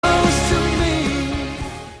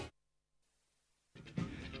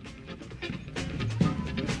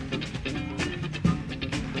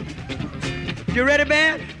You ready,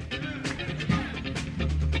 band?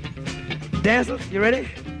 Dancers, you ready?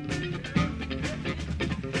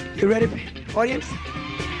 You ready, audience?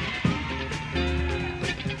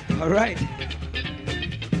 All right.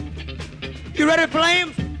 You ready,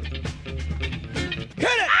 Flames? Hit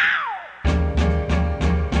it!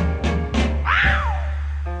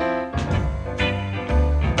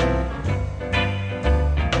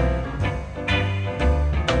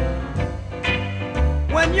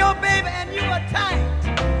 When your baby and you are tight,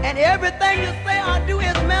 and everything you say or do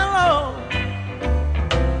is mellow,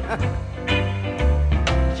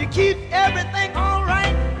 she keeps everything all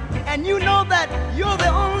right, and you know that you're the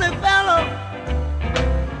only fellow.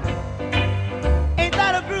 Ain't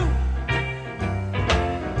that a groove?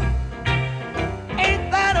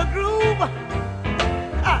 Ain't that a groove?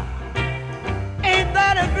 Ah, ain't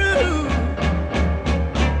that a groove?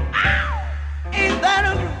 Ain't that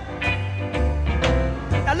a groove?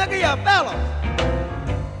 Now look at your fellas.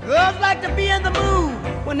 Girls like to be in the mood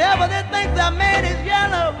whenever they think their man is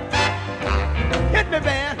yellow. Hit me,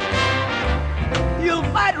 man. You'll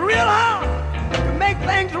fight real hard to make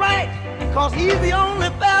things right, 'cause he's the only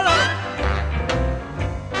fella.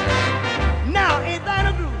 Now, ain't that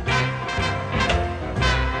a groove?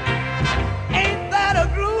 Ain't that a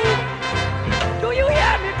groove? Do you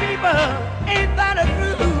hear me, people? Ain't that a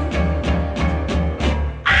groove?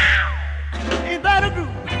 Ain't that a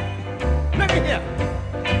groove? Look at here.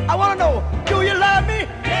 I want to know, do you love me?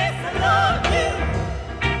 Yes, I love you.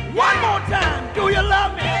 One more time, do you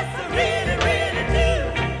love me? Yes, I really, really do.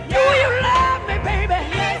 Do you love me, baby?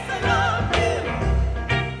 Yes, I love you.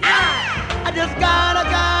 I just gotta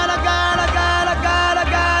know.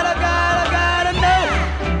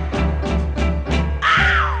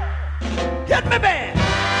 Ow! Hit me, man.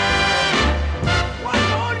 One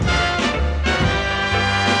more time.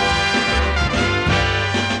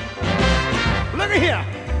 Look at here.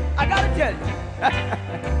 I gotta tell you.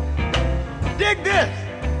 Dig this.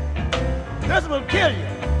 This will kill you.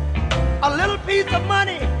 A little piece of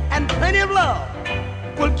money and plenty of love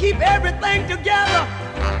will keep everything together.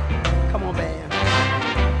 Come on, man.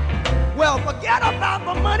 Well, forget about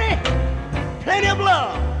the money, plenty of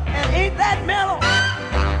love, and ain't that mellow?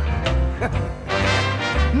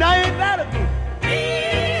 Now ain't that a groove?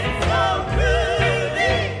 It's so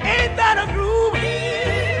groovy. Ain't that a groove?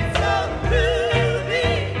 It's so groovy.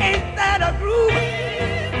 Ain't that a groove?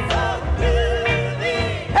 It's so groovy.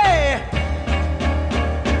 Hey.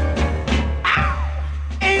 Ow.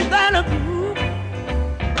 Ain't that a groove?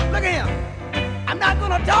 Look at him. I'm not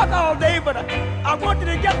gonna talk all day, but I want you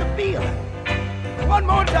to get the feeling. One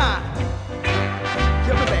more time.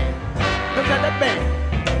 Give me band. Look at that band.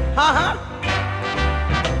 Uh-huh.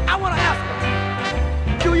 I want to ask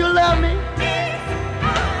you, do you love me? Yes, I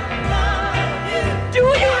love you. Do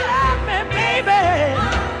you love me, baby? I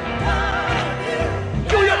love you.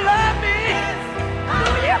 Do you love me? Yes,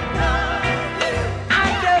 do you? Love you. I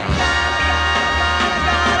just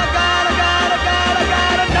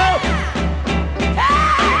gotta know. Hey!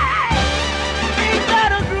 Ain't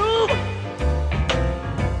that a groove?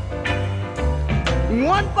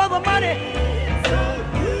 One for the money,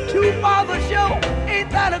 two for the show. Ain't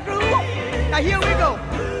that a groove? Now here we go.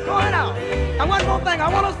 Going out. And one more thing I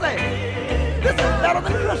want to say. This is better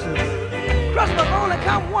than Christmas. Christmas only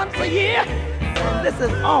comes once a year. And this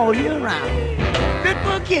is all year round. Fit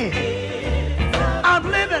for a king. I'm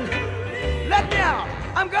living. Let me out.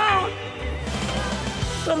 I'm gone.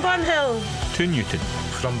 From Burnhill to Newton.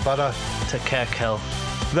 From Borough to Kirkhill.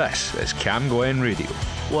 This is Cam Glen Radio.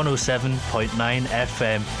 107.9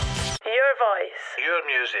 FM. Your voice. Your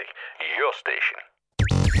music. Your station.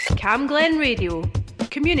 Cam Glen Radio.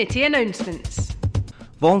 Community announcements.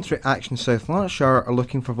 Voluntary Action South Lanarkshire are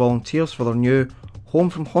looking for volunteers for their new Home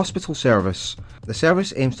from Hospital service. The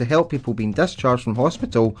service aims to help people being discharged from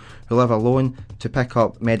hospital who live alone to pick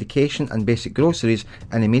up medication and basic groceries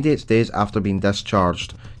in immediate stays after being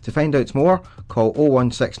discharged. To find out more, call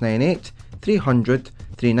 01698 300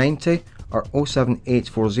 390 or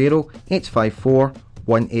 07840 854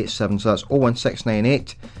 187. So that's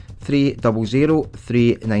 01698 300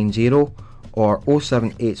 390 or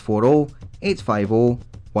 07840 850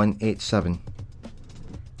 187.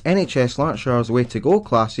 NHS Lanarkshire's Way to Go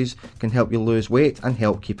classes can help you lose weight and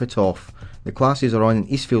help keep it off. The classes are on in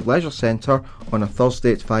Eastfield Leisure Centre on a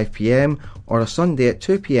Thursday at 5 p.m. or a Sunday at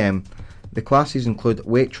 2 p.m. The classes include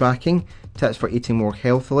weight tracking, tips for eating more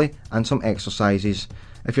healthily and some exercises.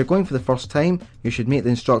 If you're going for the first time, you should meet the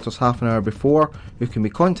instructors half an hour before, who can be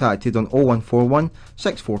contacted on 0141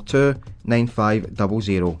 642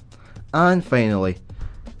 9500. And finally,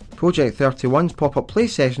 Project 31's pop-up play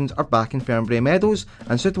sessions are back in Fernbrae Meadows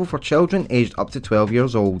and suitable for children aged up to 12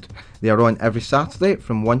 years old. They are on every Saturday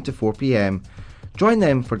from 1 to 4 p.m. Join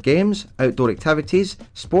them for games, outdoor activities,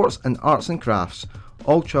 sports and arts and crafts.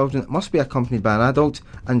 All children must be accompanied by an adult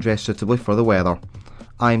and dressed suitably for the weather.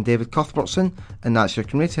 I'm David Cuthbertson, and that's your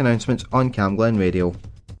community announcements on Camglen Radio.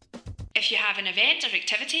 If you have an event or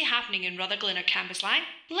activity happening in Rutherglen or Cambuslang,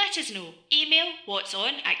 let us know. Email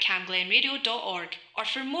whatson@camglenradio.org, or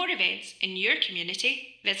for more events in your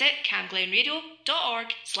community, visit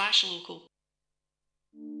camglenradio.org/local.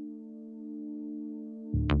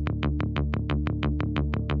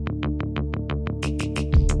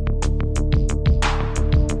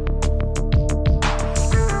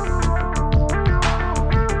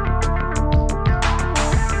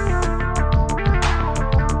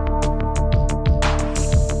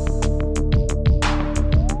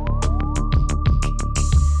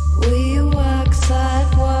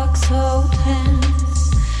 Hold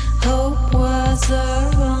hands. Hope was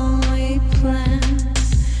our only plan,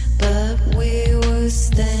 but we were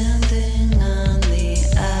standing on the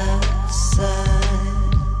outside.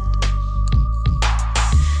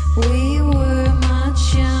 We were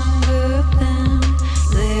much younger then.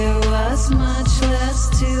 There was much less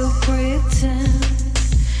to pretend.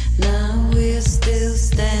 Now we're still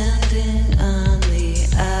standing on the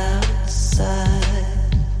outside.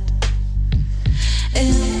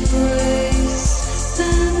 Embrace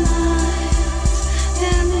the night,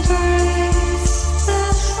 embrace the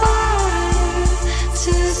fire,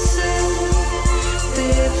 too soon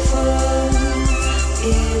before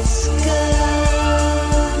it's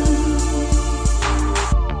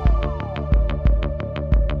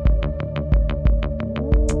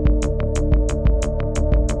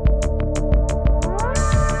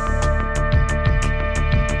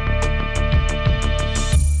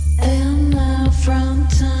from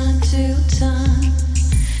time to time,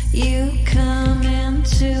 you come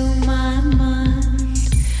into my mind.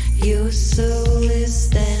 Your soul is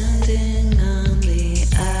standing on the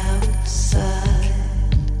outside,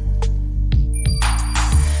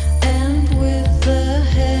 and with a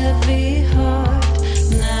heavy heart,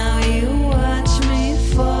 now you watch me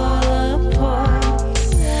fall apart.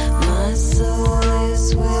 My soul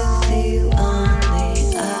is with you on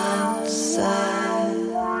the outside.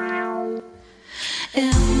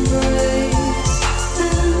 Embrace the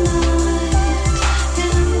night,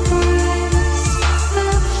 embrace the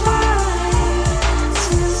fire,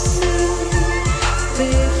 too soon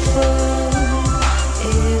before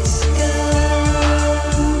it's gone.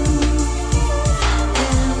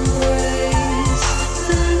 Embrace the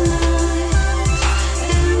night,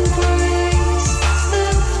 embrace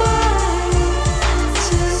the fire,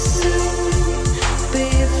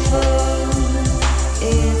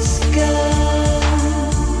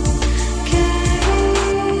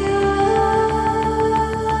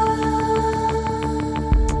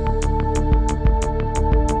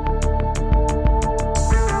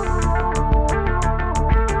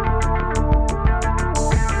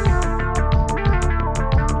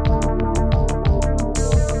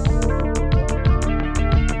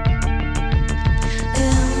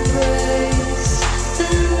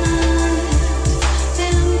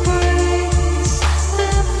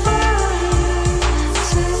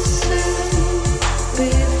 too soon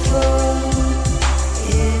before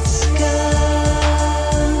it's gone.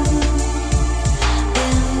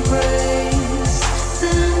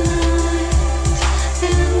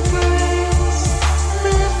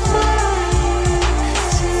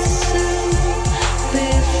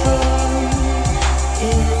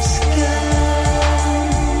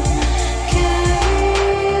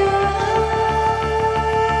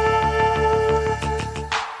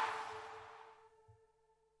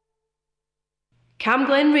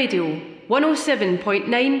 Camglen Radio,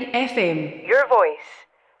 107.9 FM. Your voice,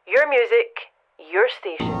 your music, your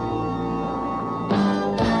station.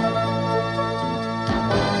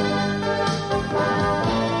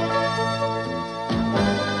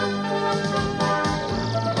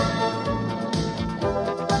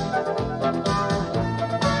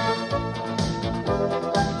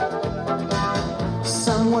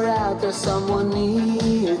 Somewhere out there, someone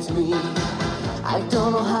needs me. I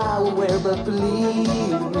don't know how or where, but believe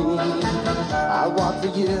me, I walk the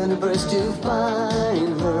universe to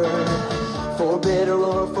find her, for better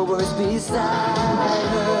or for worse, beside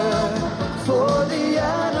her, for the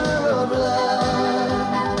honor of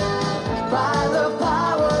love, by the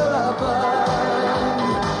power above.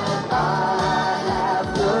 I have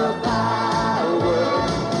the power,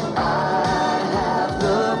 I have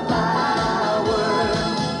the power.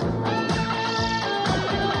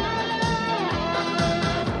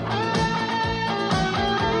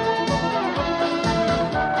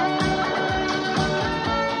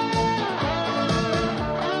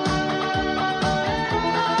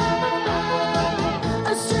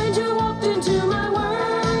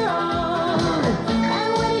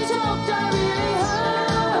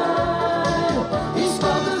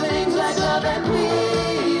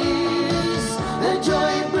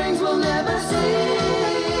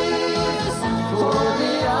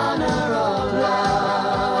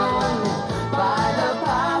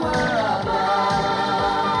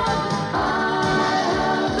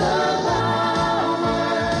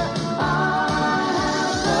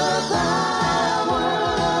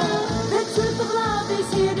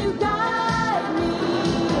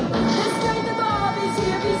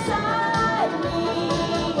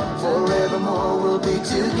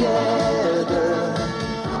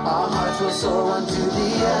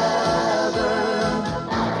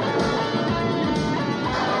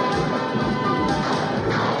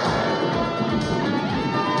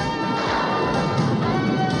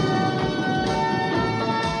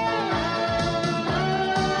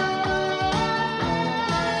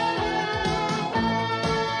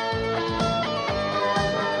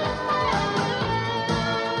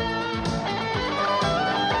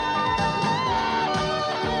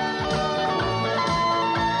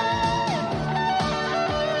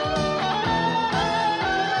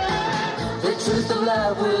 The truth of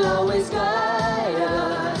love will always guide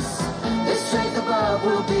us. The strength above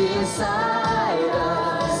will be inside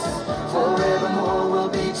us. Forevermore we'll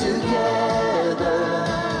be together.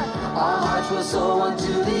 Our hearts will soar one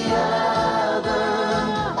to the other.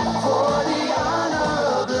 For the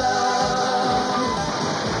honor of love,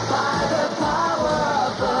 by the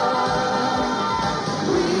power above,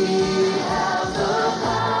 we have the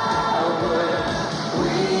power.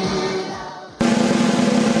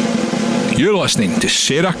 You're listening to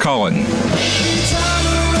Sarah Cullen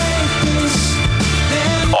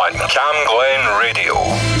On Cam Glen Radio.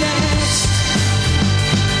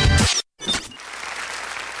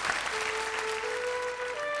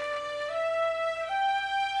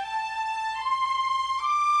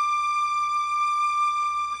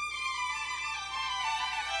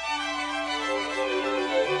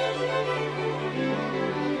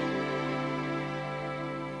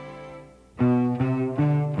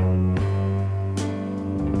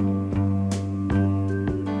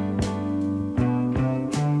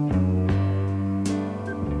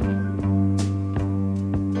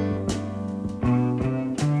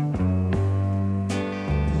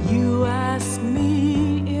 You ask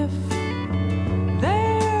me if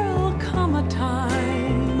there'll come a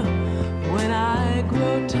time when I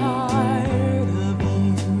grow tired of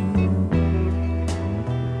you.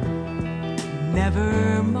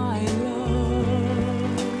 Never, my love.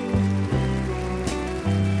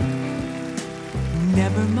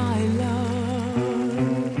 Never, my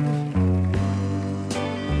love.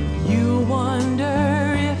 You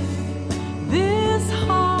wonder if this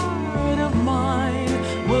heart of mine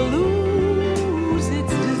will lose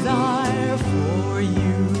its desire for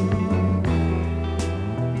you.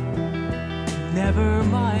 Never,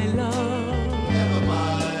 my love. Never,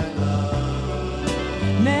 my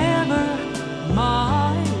love. Never,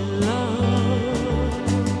 my love.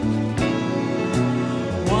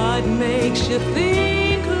 What makes you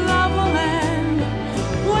think love will end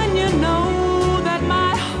when you know that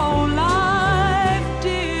my whole life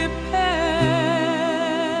depends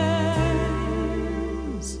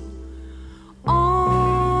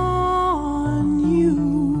on you?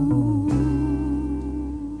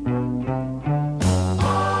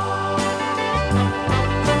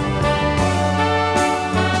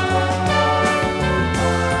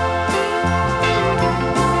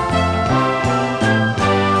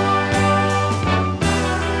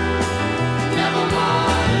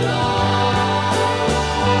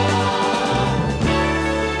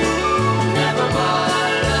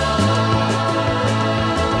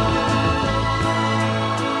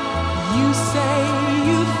 You say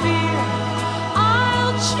you fear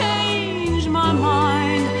I'll change my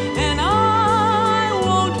mind and I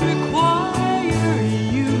won't require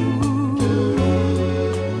you.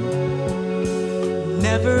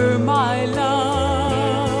 Never, my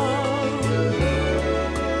love.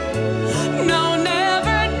 No,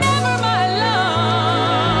 never, never, my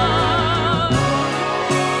love.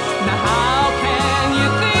 Now how can you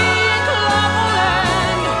think love will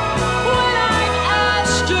end when I've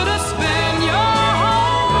asked you to spend your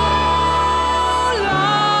whole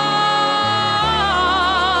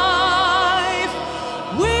life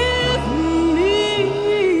with me?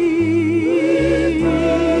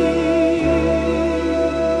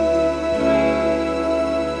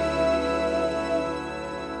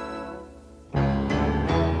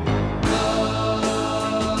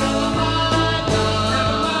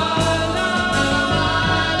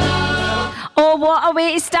 Oh, what a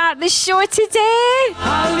way to start the show today.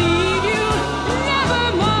 I'll leave you,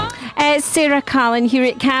 never mind. It's Sarah Cullen here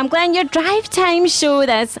at Cam Glen, your drive time show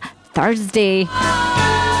this Thursday. Believe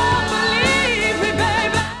me,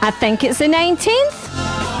 baby, I think it's the 19th.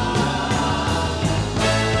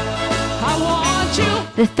 I want you.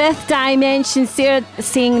 The fifth dimension Sarah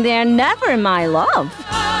saying there, never my love.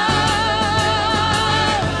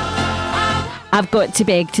 I've got to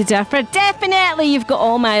beg to differ. Definitely you've got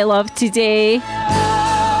all my love today.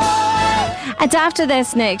 And after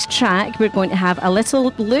this next track, we're going to have a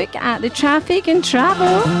little look at the traffic and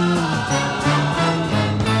travel.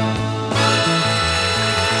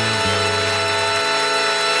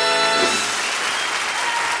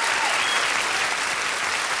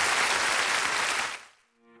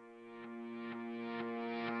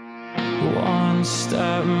 One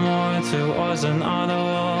step more towards another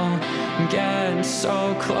wall. Getting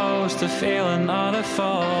so close to feel another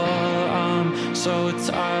fall. I'm so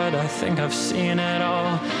tired, I think I've seen it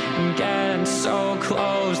all. I'm getting so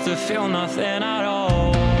close to feel nothing at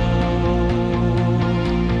all.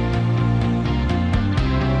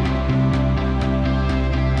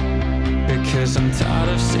 Because I'm tired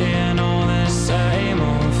of seeing all the same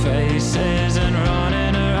old faces.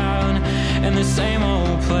 same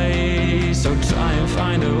old place. So try and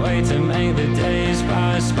find a way to make the days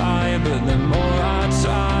pass by. But the more I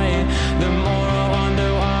try, the more I wonder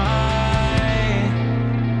why.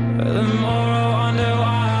 The more I wonder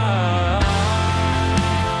why.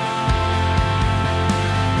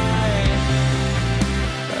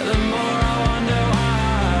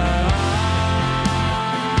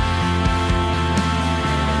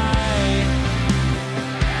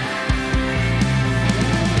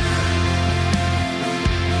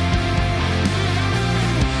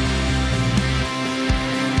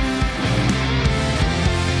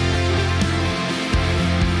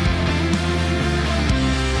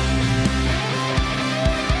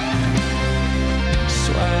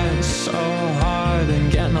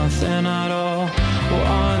 Nothing at all.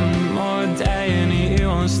 One more day and you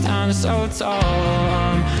won't stand so tall.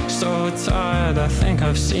 I'm so tired, I think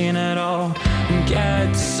I've seen it all.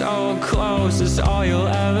 Get so close, it's all you'll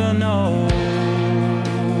ever know.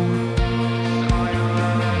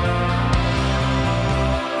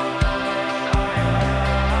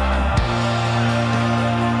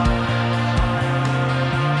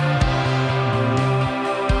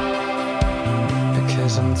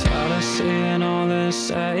 Because I'm tired of seeing all the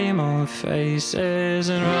same old faces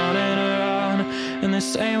and running around in the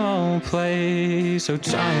same old place. So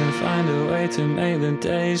try and find a way to make the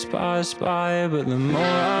days pass by. But the more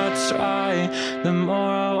I try, the more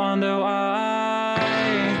I wonder why.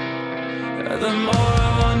 The more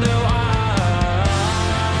I wonder why.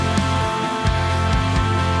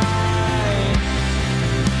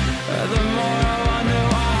 The more I wonder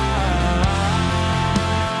why.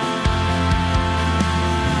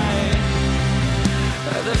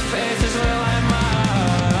 The faith is where I'm at.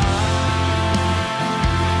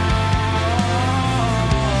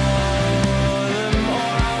 The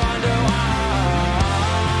more I wonder why.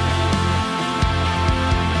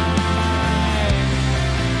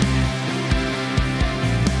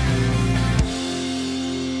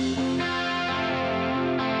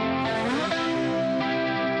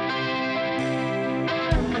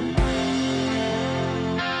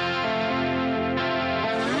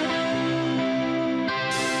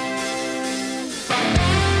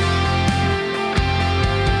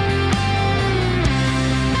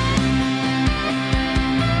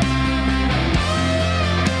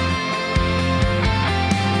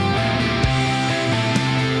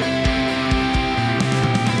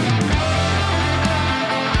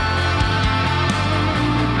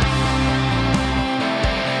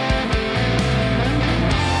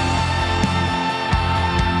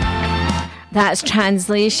 That's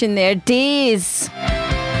Translation there. Days.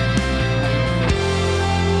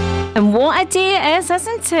 And what a day it is,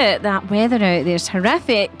 isn't it? That weather out there's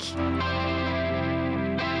horrific.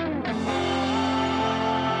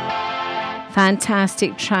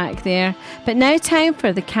 Fantastic track there. But now time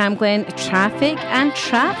for the Camglen Traffic and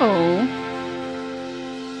Travel.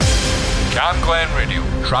 Camglen Radio,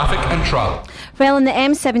 Traffic and Travel. Well, in the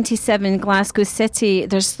M77 Glasgow City,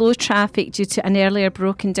 there's slow traffic due to an earlier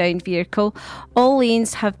broken down vehicle. All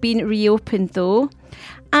lanes have been reopened though.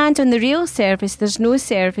 And on the rail service, there's no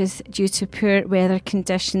service due to poor weather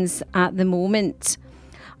conditions at the moment.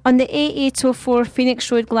 On the A804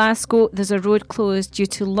 Phoenix Road Glasgow, there's a road closed due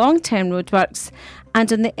to long-term roadworks.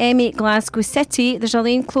 And on the M8 Glasgow City, there's a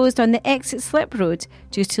lane closed on the exit slip road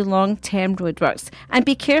due to long-term roadworks. And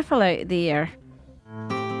be careful out there.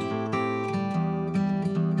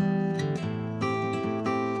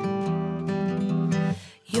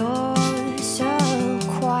 You're so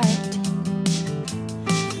quiet,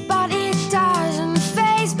 but it doesn't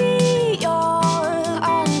faze me. You're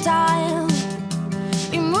on time.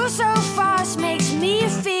 You move so fast, makes me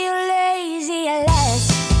feel lazy. Let's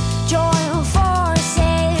join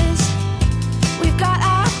forces. We've got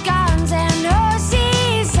our guns and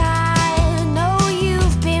horses. I know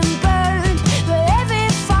you've been burned, but every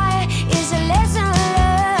fire is a lesson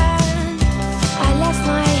learned. I left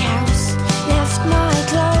my house, left my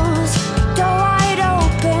clothes, door wide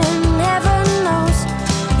open, heaven knows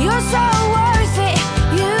you're so worth it,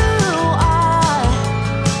 you are.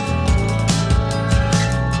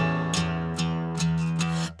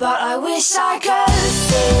 But I wish I could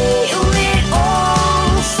feel it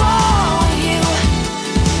all for you.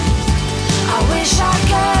 I wish I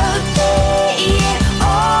could be it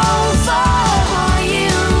all for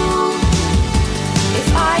you. If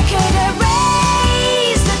I could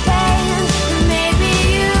erase the pain, maybe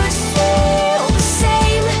you'd feel the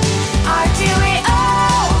same. I'd do it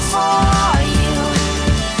all for you.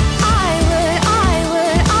 I would, I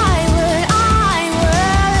would, I would, I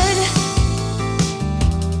would.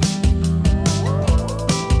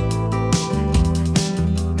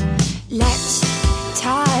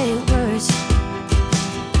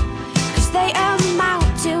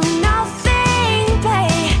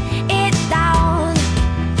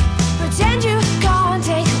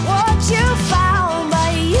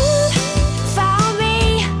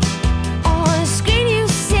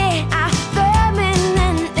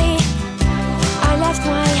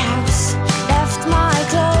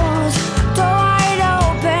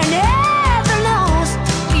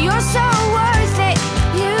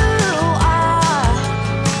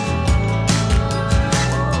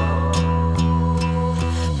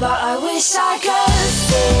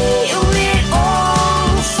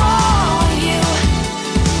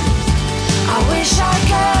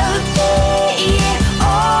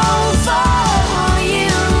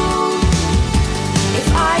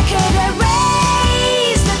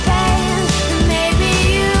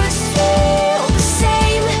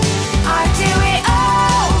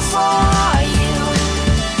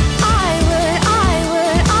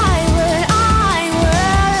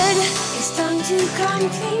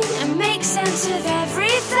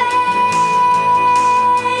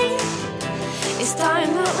 It's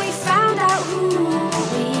time that we found out who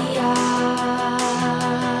we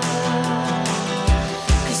are.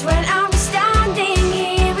 'Cause when I'm standing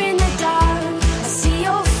here in the dark, I see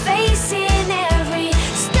your face in every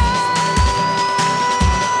star.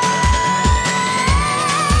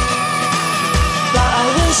 But I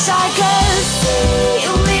wish I could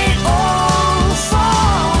feel it all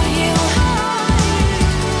for you.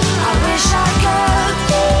 I wish I could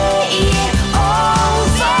be it all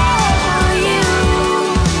for you.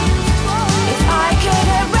 If I could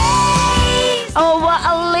erase. Oh, what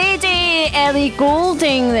a lady, Ellie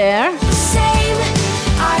Goulding there. Same,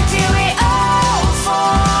 I'd do it all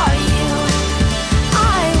for you.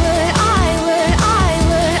 I would,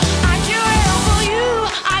 I'd do it all for you.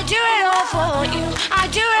 I'd do it all for you.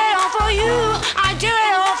 I'd do it all for you. I'd do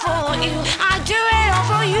it all for you. I'd do it all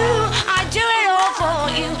for you. I'd do it all for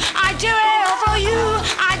you. I'd do it all for you.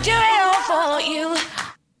 I'd do it all for you.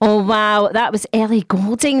 Oh, wow, that was Ellie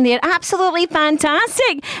Goulding there. Absolutely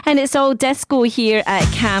fantastic. And it's all disco here at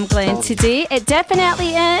Camglen today. It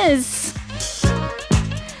definitely is.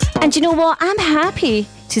 And you know what? I'm happy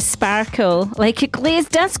to sparkle like a glazed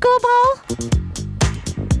disco ball.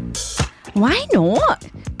 Why not?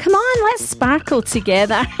 Come on, let's sparkle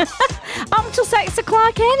together. Up till 6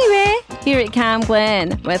 o'clock anyway, here at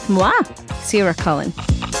Camglen with moi, Sarah Cullen.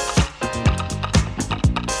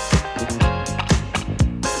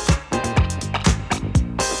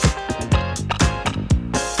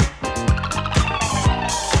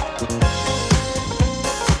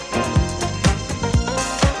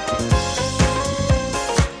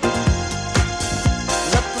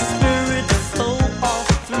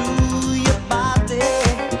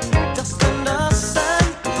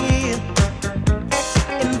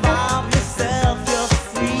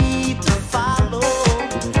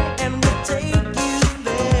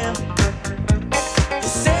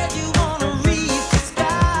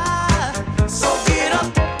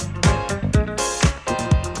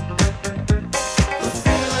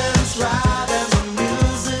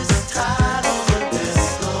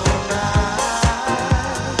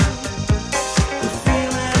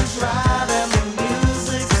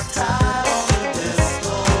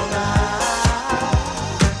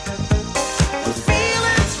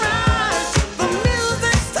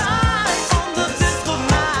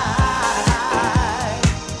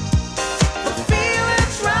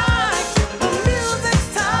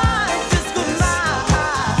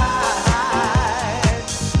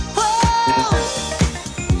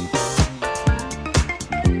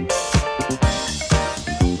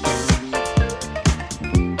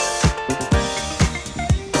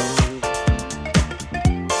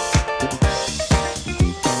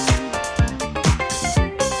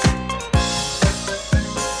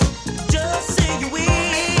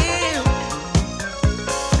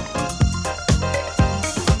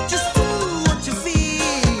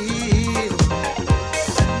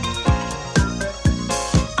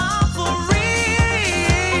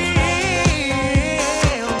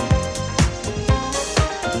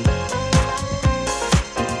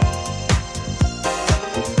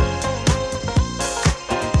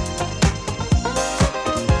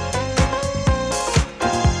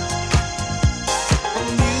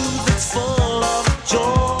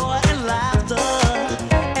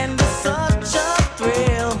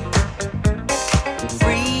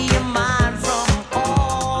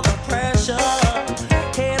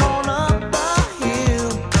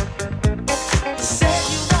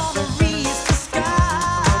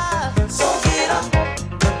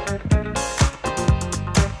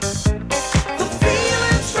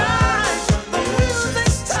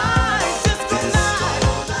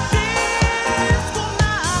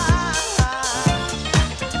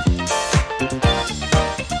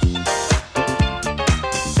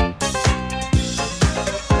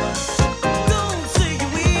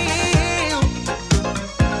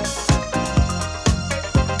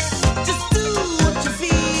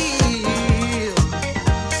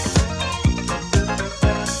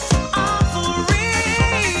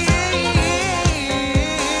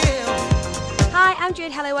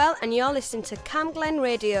 And you're listening to Camglen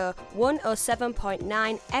Radio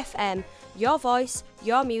 107.9 FM. Your voice,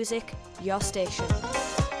 your music, your station.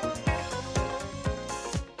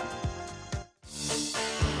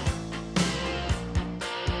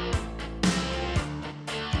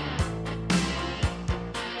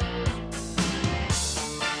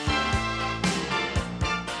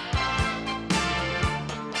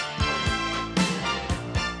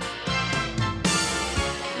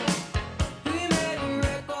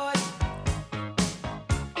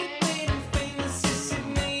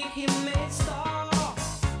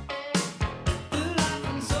 The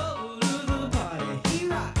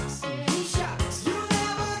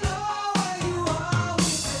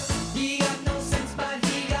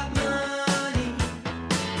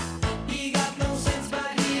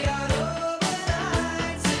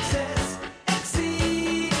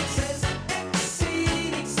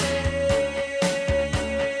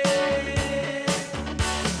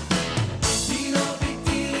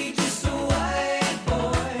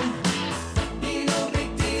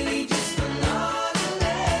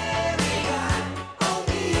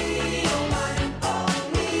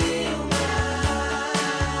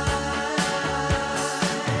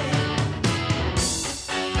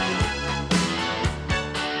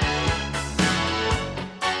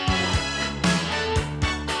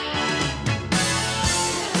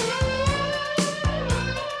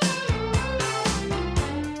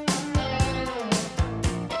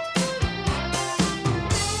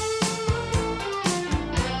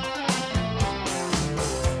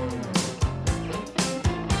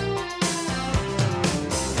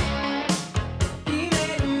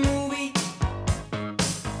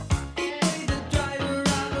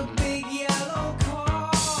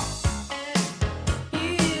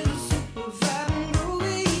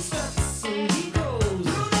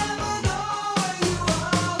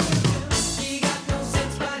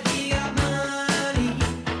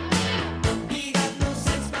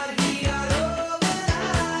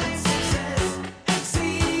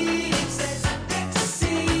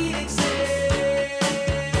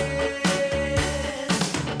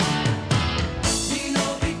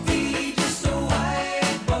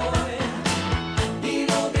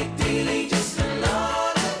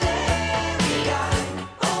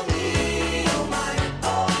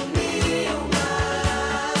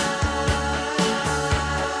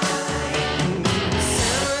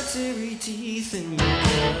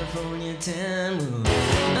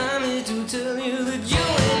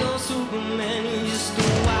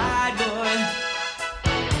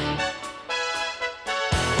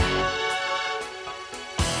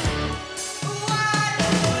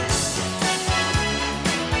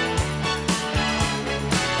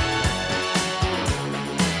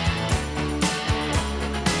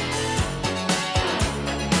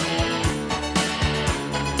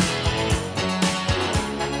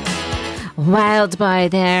Wild Boy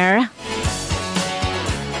there.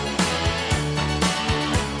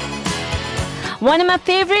 One of my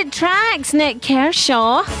favourite tracks, Nick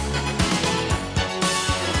Kershaw.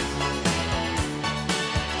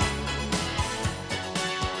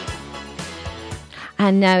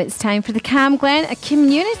 And now it's time for the Cam Glen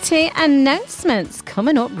community announcements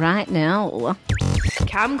coming up right now.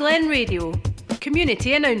 Cam Glen Radio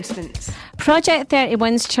community announcements. Project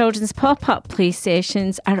 31's children's pop-up play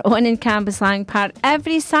sessions are on in Cambuslang Park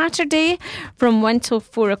every Saturday from 1 till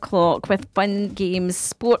 4 o'clock with fun games,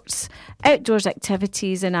 sports, outdoors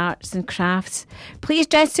activities and arts and crafts. Please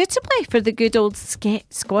dress suitably for the good old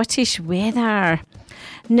Scottish weather.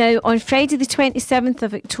 Now, on Friday the 27th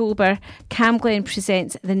of October, Cam Glen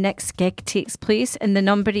presents the next gig takes place in the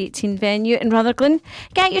number 18 venue in Rutherglen.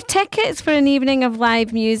 Get your tickets for an evening of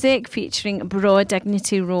live music featuring Broad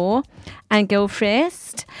Dignity Row and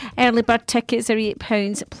Gilfrest. Early bird tickets are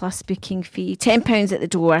 £8 plus booking fee, £10 at the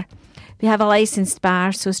door. We have a licensed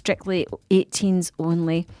bar, so strictly 18s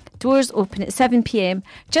only. Doors open at 7 p.m.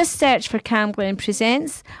 Just search for Cam Glen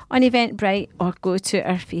Presents on Eventbrite or go to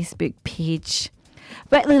our Facebook page.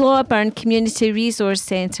 Whitley Lawburn Community Resource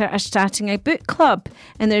Centre are starting a book club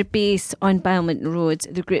in their base on Belmont Road.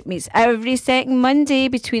 The group meets every second Monday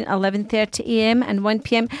between 11:30am and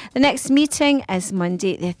 1pm. The next meeting is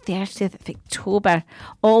Monday the 30th of October.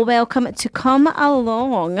 All welcome to come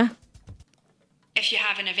along. If you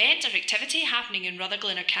have an event or activity happening in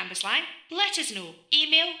Rutherglen or Cambuslang, let us know.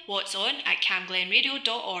 Email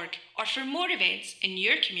whatson@camglenradio.org, or for more events in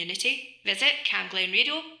your community, visit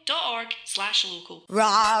camglenradio.org/local.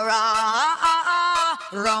 Ra ra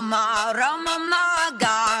Rama Rama ma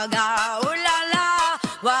ga ga ooh la la,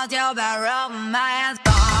 what's your bad romance?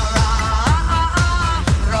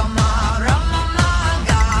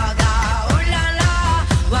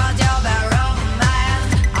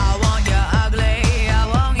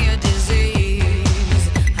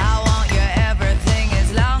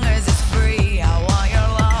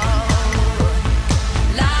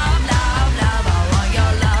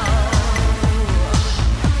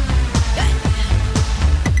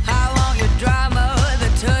 Drama, the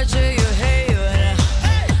touch of your hair.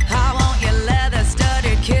 I want your leather studded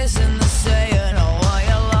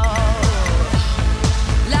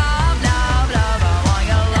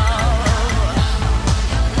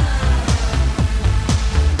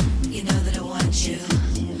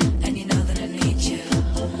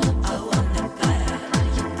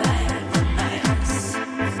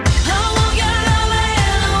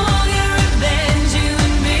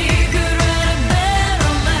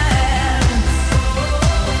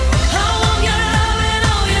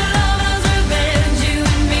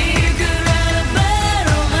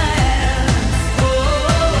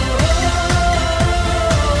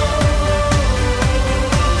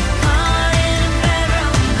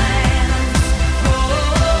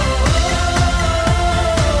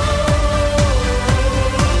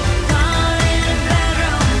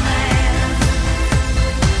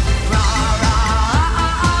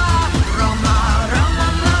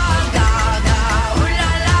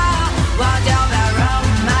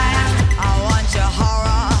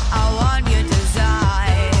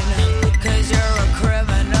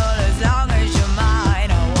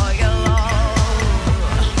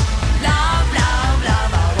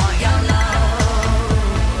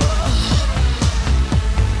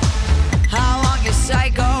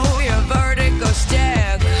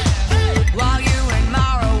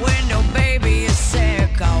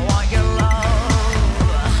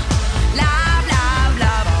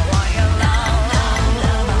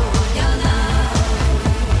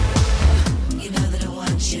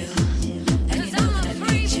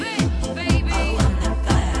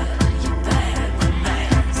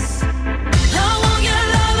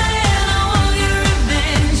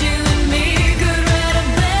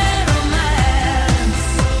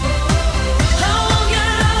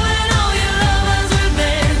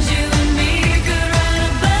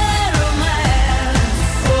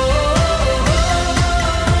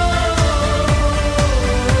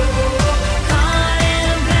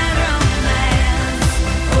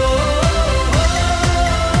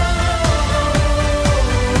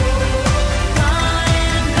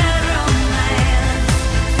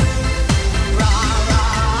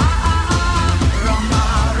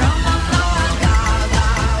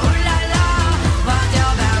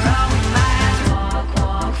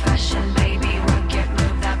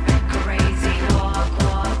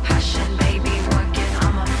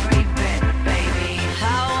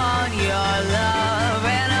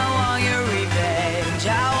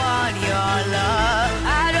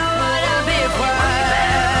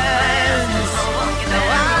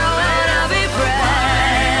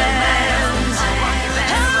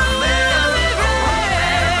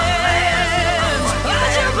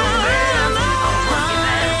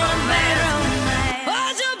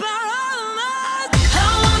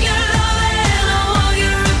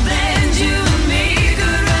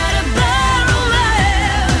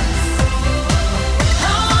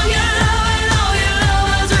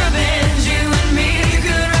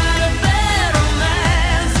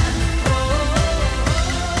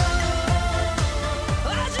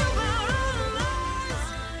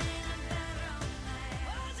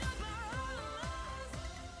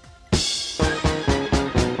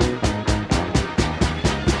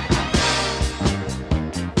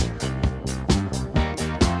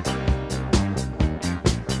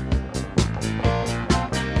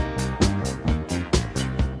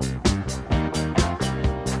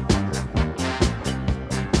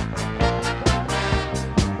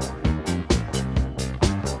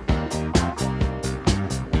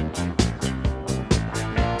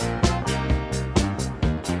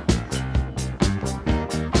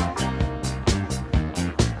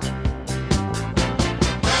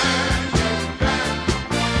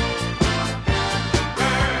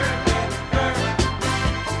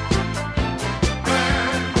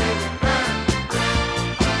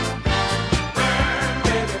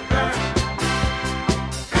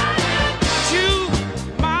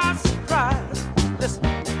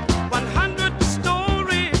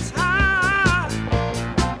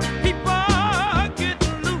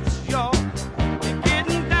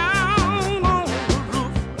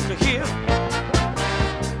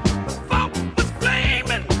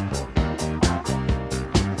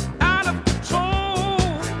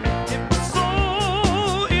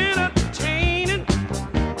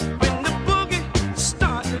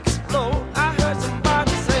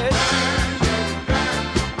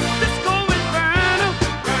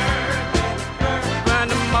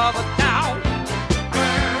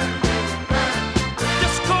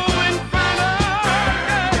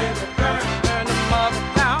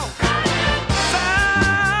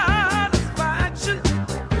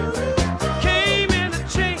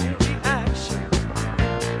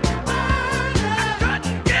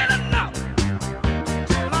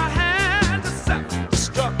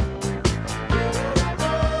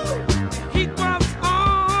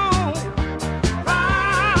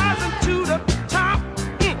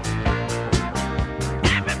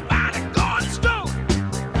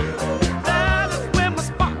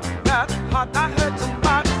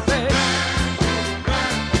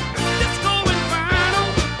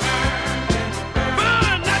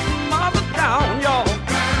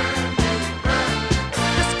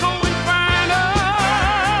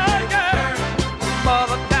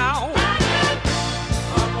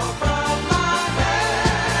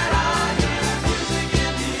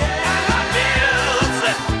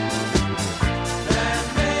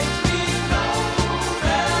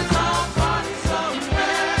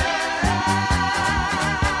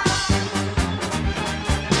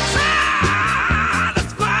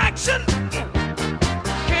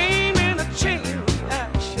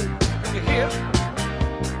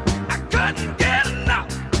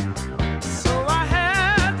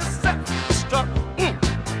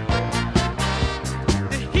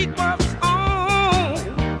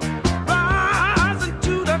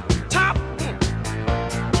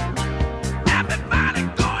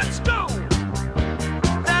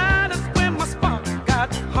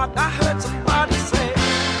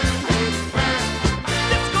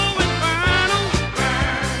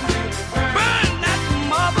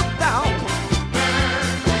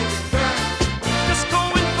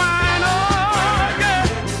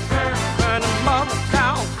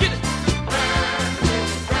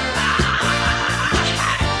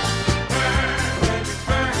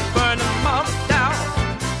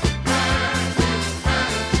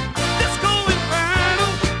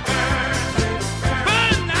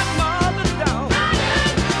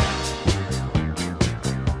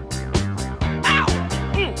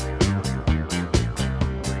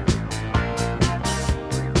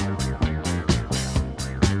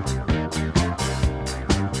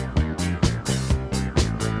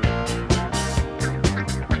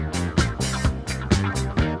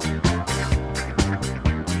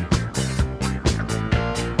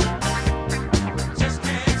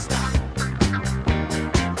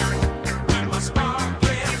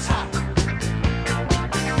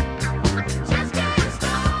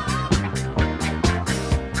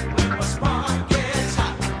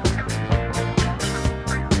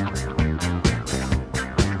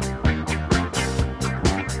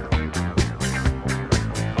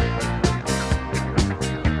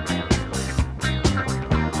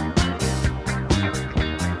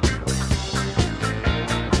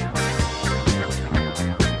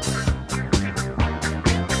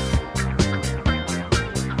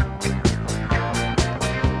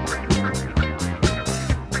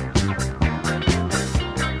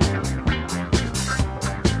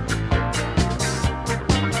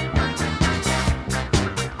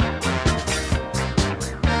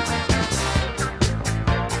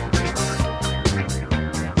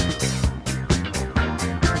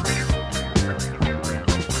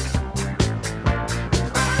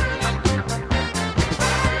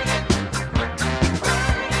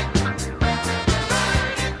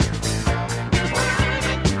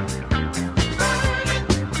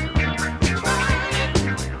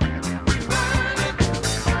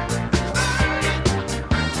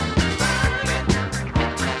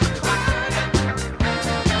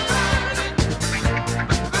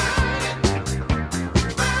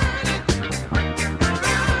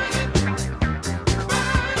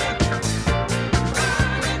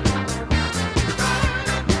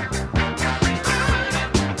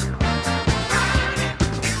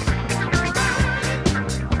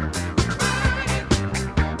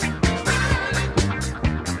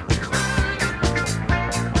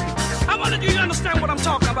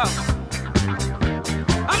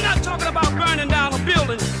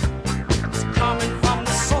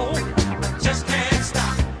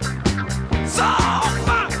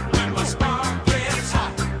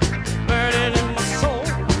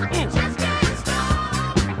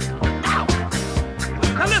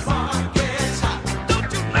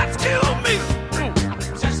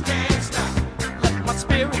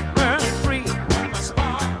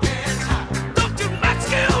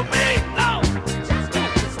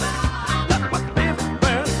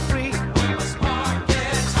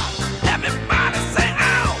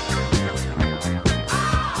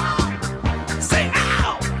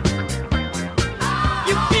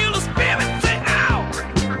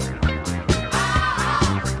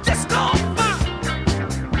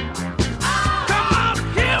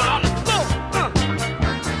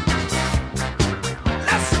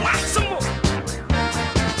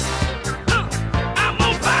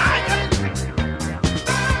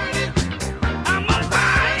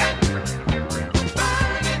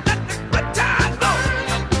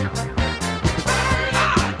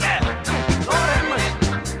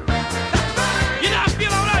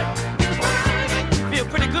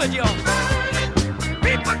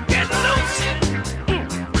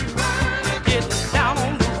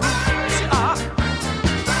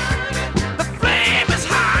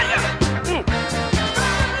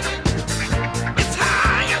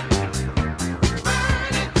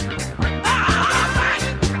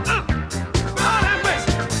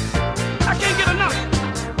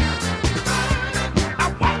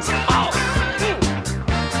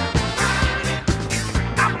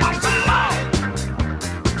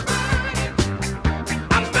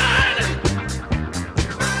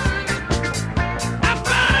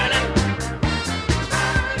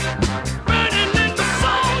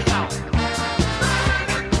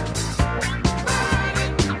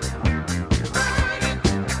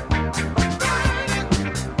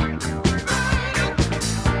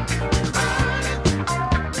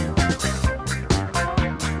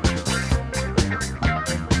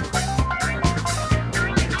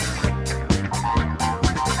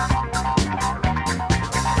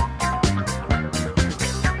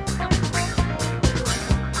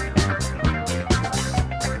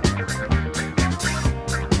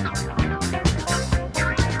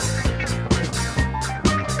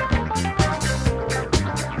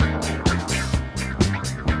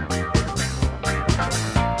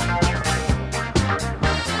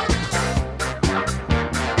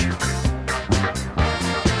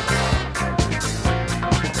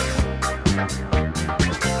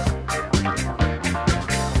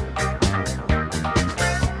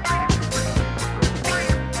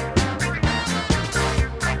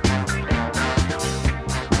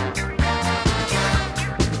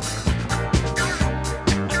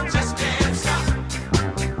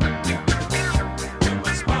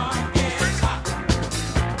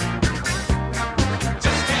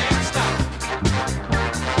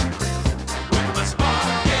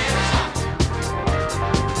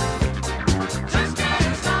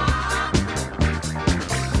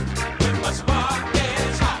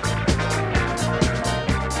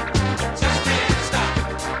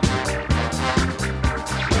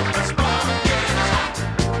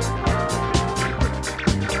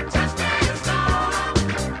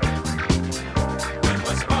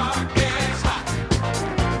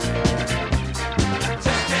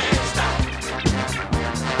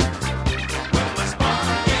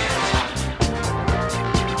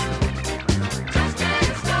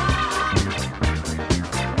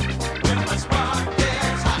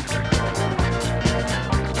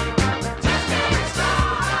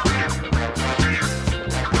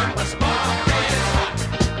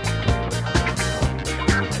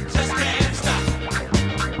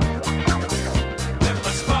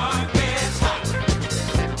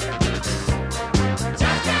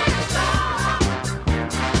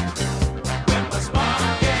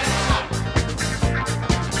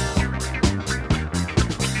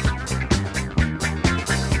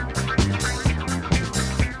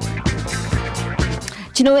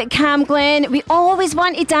you know what, Cam Glen? We always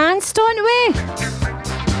want to dance, don't we?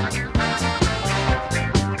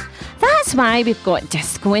 That's why we've got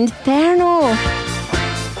Disco Inferno.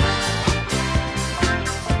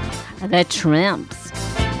 The Tramps.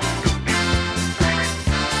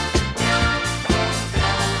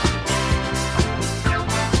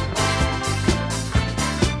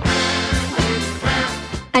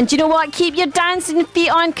 And you know what? Keep your dancing feet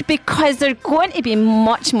on, because there's going to be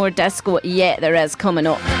much more disco yet there is coming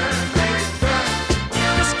up.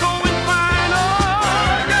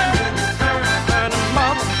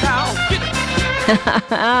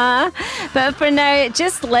 But for now,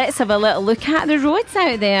 just let's have a little look at the roads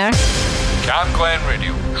out there. Cam Glen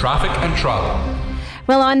Radio, traffic and travel.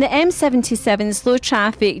 Well, on the M77, slow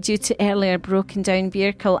traffic due to earlier broken down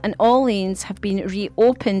vehicle, and all lanes have been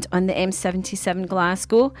reopened on the M77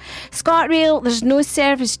 Glasgow. ScotRail, there's no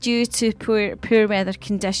service due to poor weather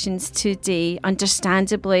conditions today,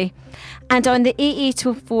 understandably. And on the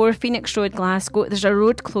A804 Phoenix Road Glasgow, there's a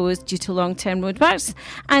road closed due to long-term roadworks.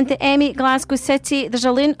 And the M8 Glasgow City, there's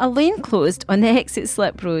a lane closed on the exit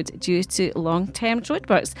slip road due to long-term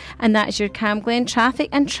roadworks. And that's your Cam Glen traffic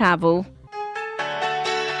and travel.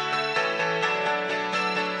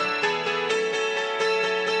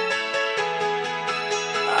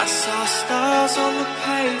 I saw stars on the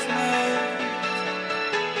pavement,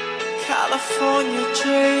 California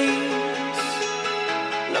dreams.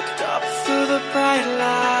 Looked up through the bright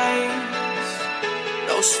lights,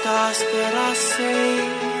 no stars that I see.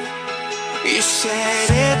 You said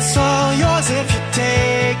it's all yours if you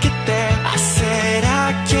take it there. I said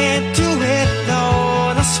I can't do it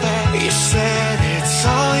alone, I swear. You said it's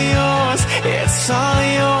all yours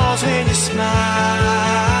when you smile.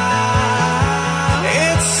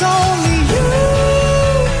 It's only you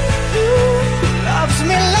loves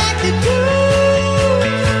me like you do,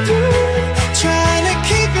 trying to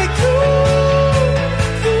keep it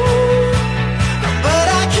cool, but I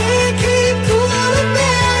can't keep cool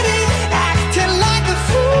about it, acting like a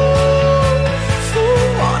fool,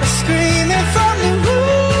 wanna scream it from the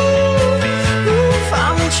roof.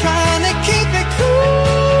 I'm trying to keep it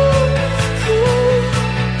cool,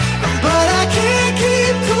 but I can't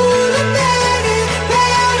keep cool about it.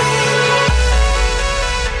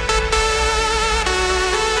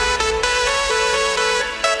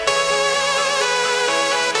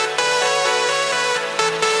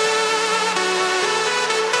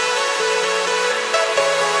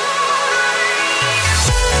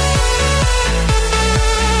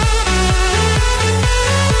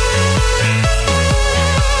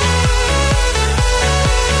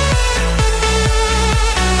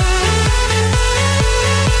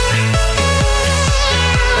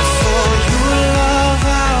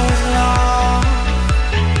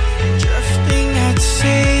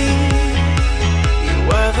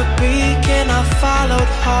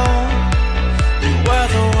 Followed home, you were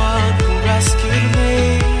the one who rescued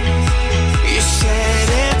me. You said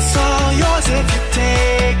it's all yours if you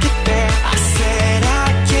take it there. I said I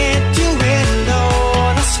can't do it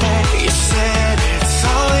alone, I swear. You said it's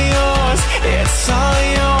all yours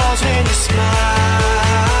when you smile.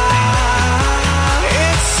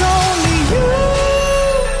 It's only you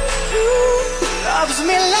loves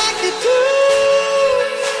me like you do,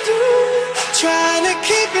 trying to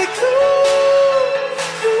keep it cool.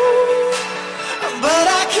 But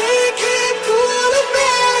I can't keep cool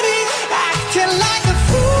about it, acting like a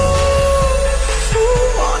fool,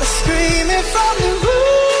 wanna scream it from the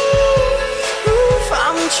roof.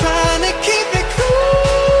 I'm trying to keep it cool,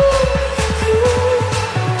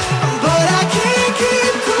 but I can't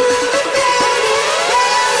keep cool about it.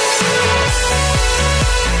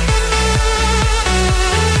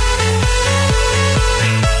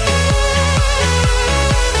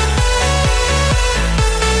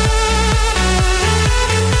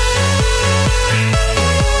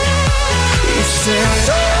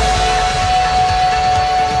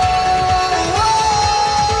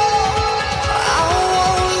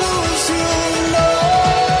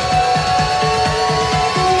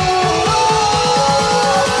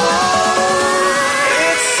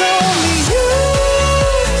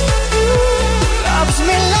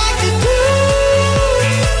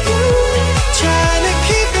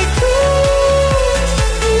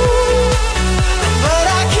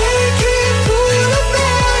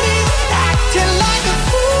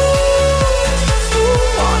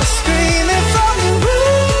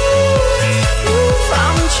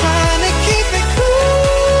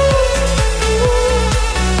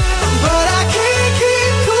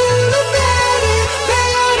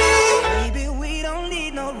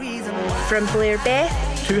 From Blair Beth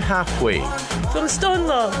to Halfway, From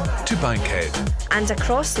Stonelaw to Bankhead and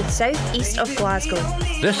across the south-east of Glasgow.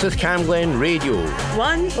 This is Camglen Radio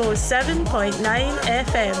 107.9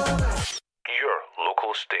 FM. Your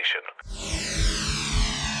local station.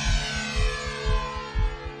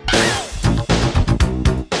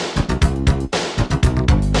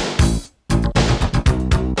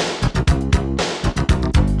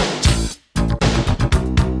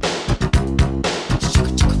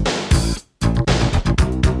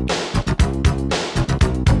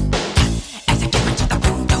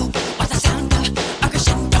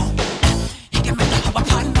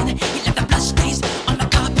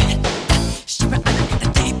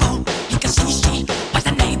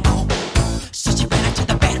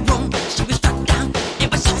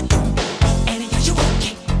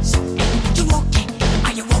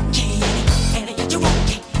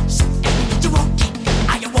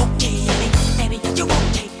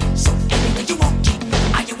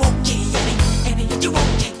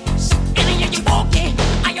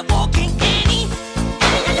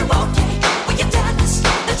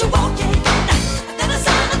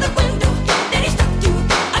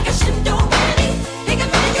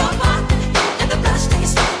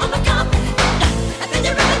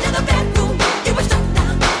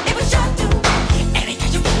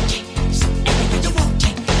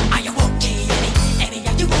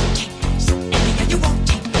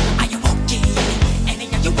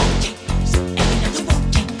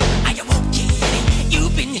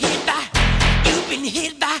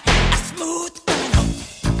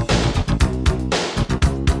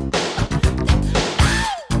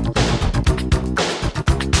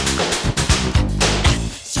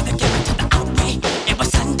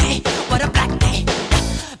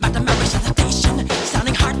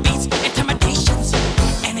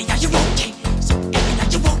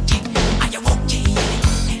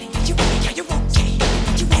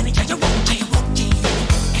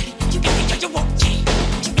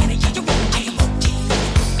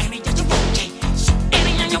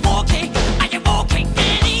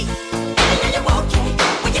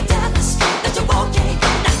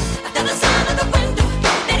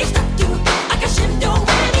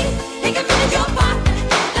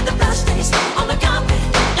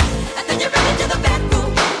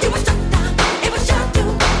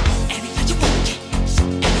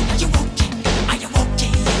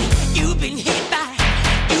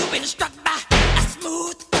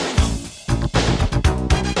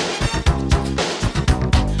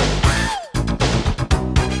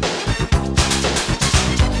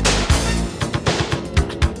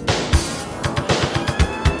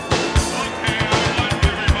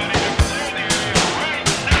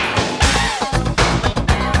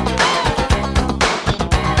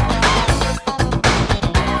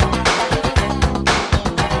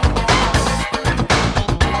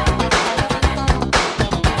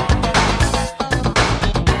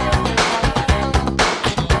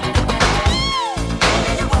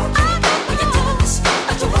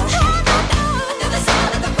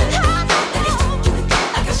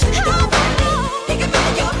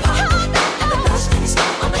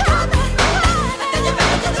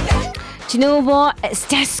 Do you know what? It's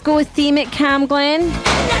disco theme at Camglen.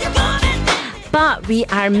 But we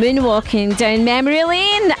are moonwalking down memory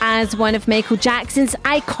lane as one of Michael Jackson's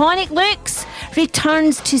iconic looks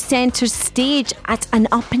returns to centre stage at an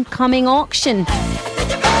up-and-coming auction.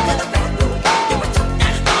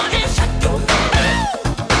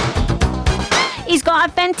 He's got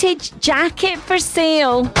a vintage jacket for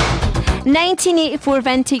sale. 1984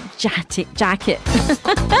 vintage jacket.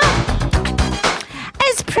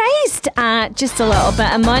 It's priced at just a little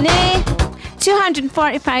bit of money.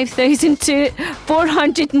 245,000 to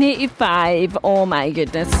 485. Oh my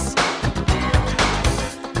goodness.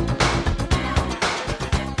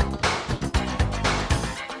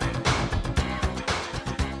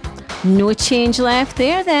 No change left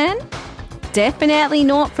there then. Definitely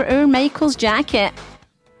not for our Michael's jacket.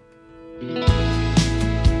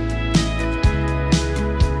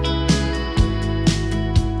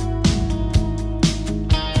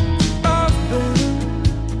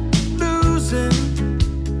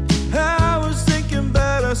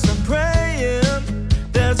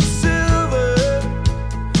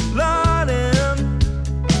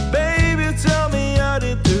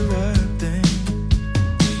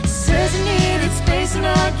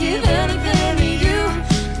 Give anything to you.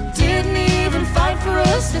 Didn't even fight for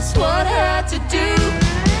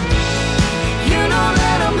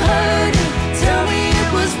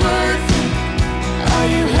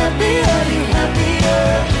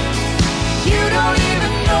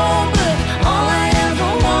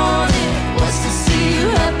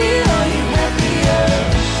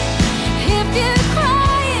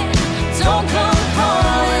Don't come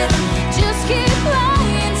calling, just keep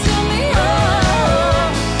lying to me. Oh,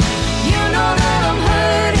 you know that I'm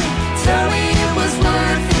hurting. Tell me it was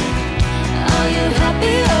worth it. Are you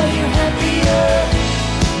happy? Are you happier?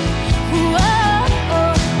 Whoa,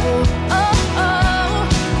 oh, oh, oh.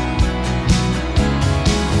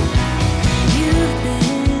 You've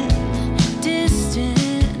been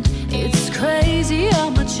distant. It's crazy how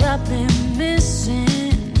much I've been missing.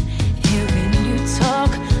 Hearing you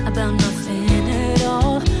talk about nothing at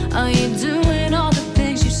all. Are you doing all the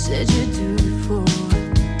things you said you'd do before?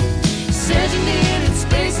 Said you needed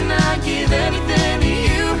space and I'd give anything to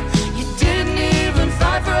you. You didn't even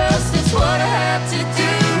fight for us, that's what I had to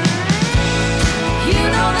do. You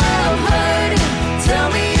know that I'm hurting, tell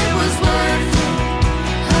me it was worth it.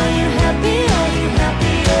 Are you happy, are you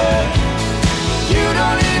happier? You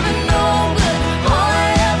don't even know, but all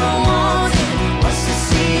I ever wanted was to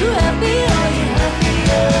see you happy, are you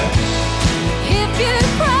happier? If you're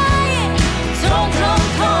crying, don't come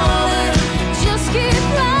calling, just keep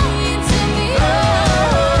lying to me.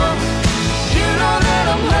 Oh, you know that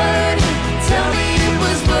I'm hurting, tell me it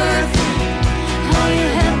was worth it. Are you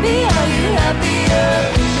happy, are you happier?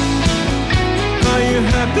 Are you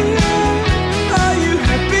happier? Are you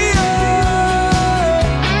happier?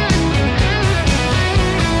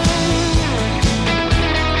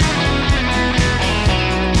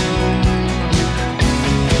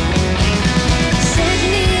 Said you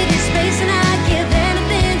needed space and I'd give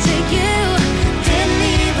anything to you. Didn't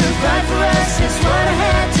even fight for us, it's what I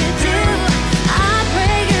had to do. I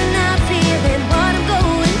pray you're not feeling what I'm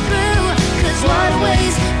going through, 'cause what a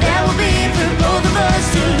waste that will be for both of us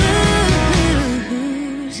to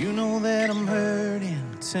lose. You know that I'm hurting.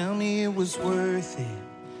 Tell me it was worth it.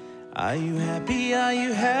 Are you happy? Are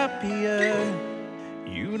you happier?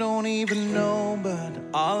 You don't even know, but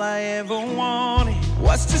all I ever wanted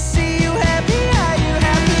was to see you happy. Are you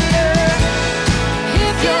happier?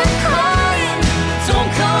 If you're crying,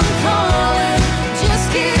 don't come calling, just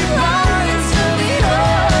keep lying to me.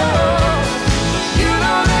 Oh, you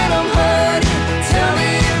know that I'm hurting, tell me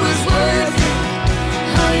it was worth it.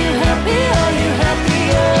 Are you happy, are you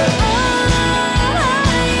happier?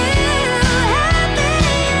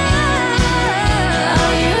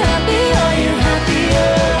 Are you happy, are you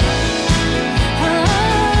happier?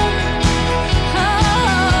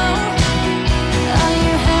 Are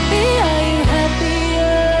you happy, are you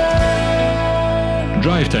happier?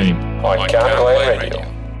 Drive Time On Camglen Radio.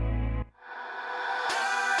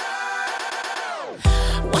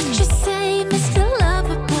 What you say, Mr.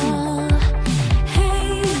 Lovable?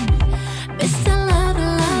 Hey, Mr.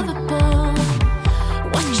 Lovable.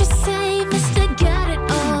 What you say, Mr. Got It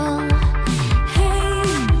All? Hey,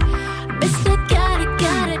 Mr. Got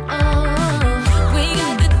it all. We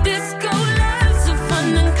got the disco love, so fun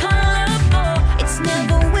and colorful. It's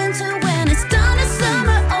never winter when it's done, it's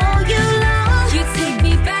summer all year long. You take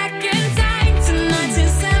me back in time to 19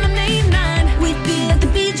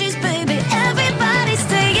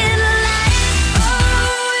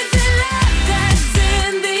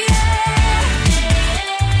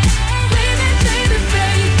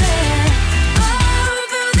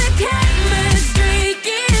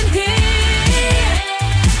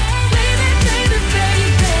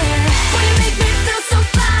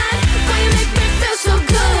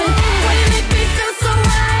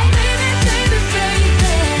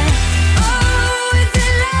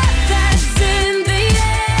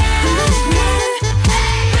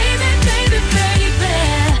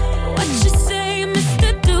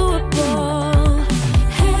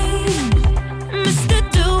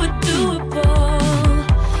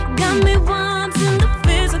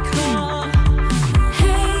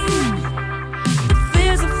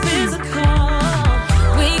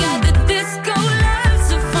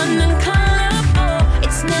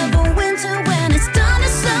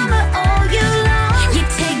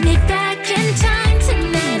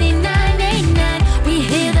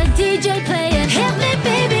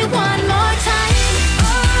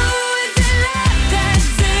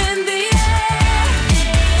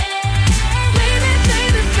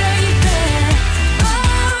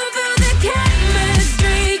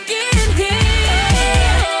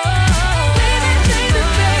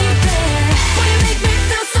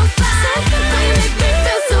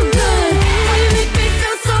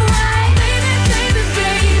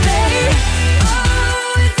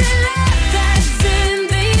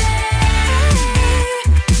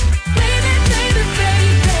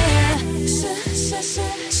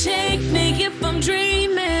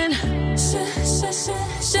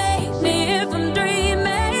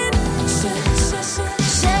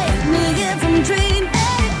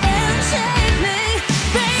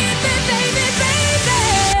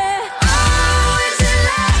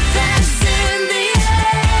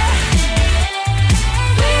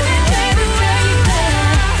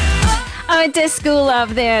 disco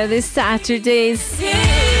love there this Saturdays.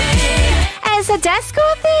 It's a disco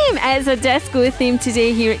theme. It's a disco theme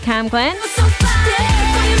today here at Cam Glen.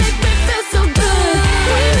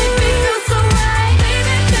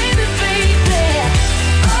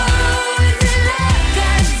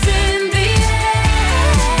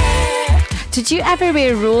 Did you ever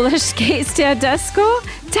wear roller skates to a disco?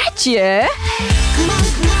 Did you?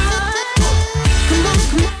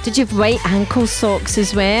 Did you have white ankle socks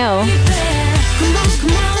as well?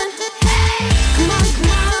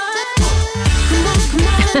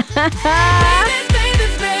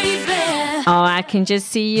 Oh, I can just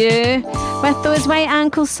see you with those white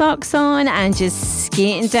ankle socks on and just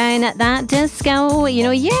skating down at that disco. You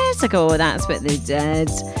know, years ago, that's what they did.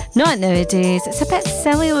 Not nowadays. It's a bit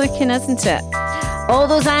silly looking, isn't it? All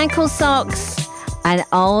those ankle socks and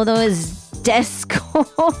all those disco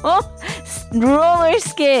roller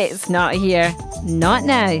skates. Not here. Not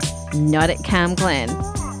now. Not at Cam Glen.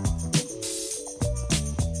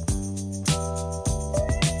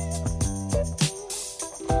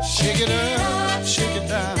 Shake it up, shake it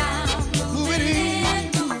down, move it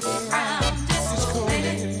in, move it around, disco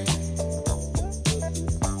lady.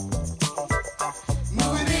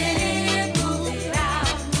 Move it in, move it out,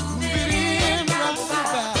 move it in, rock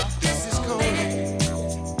about, disco lady.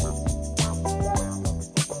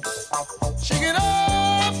 Shake it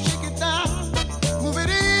up, shake it down, move it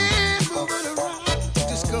in, move it around,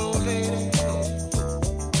 disco lady.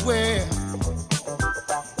 Well,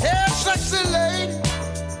 hey, sexy lady.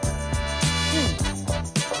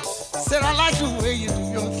 Said I like the way you do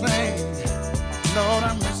your thing. Lord, I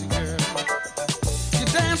miss you, girl. You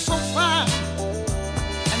dance so fine,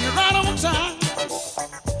 and you're right on time.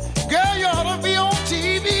 Girl, you ought to be on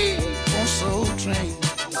TV, on Soul Train.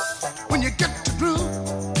 When you get to groove,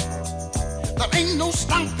 there ain't no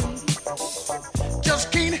stopping.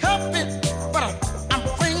 Just can't help it, but I'm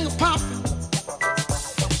finger popping.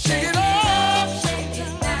 Shake it up, shake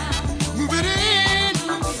it down, move it in,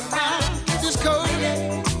 move it around, disco lady.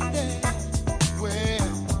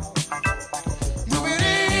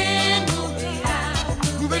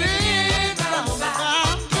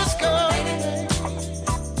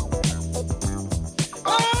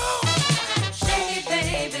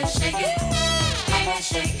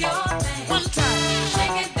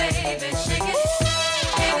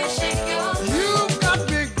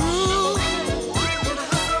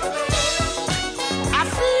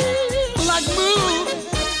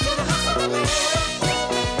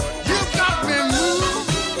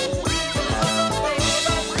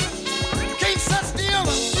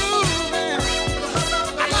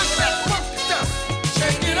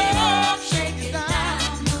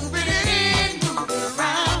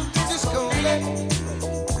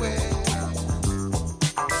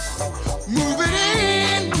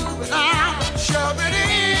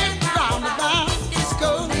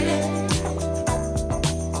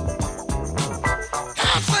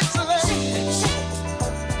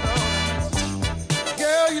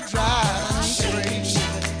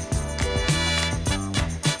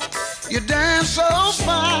 You dance so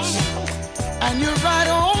fine, and you're right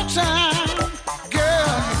on time.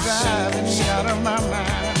 Girl, you're driving me out of my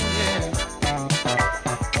mind, yeah.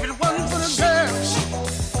 If it wasn't for the girl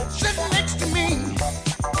sitting next to me,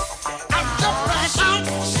 I'd jump right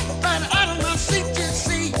out of my seat to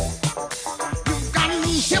see. You've got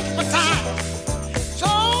me hypnotized, so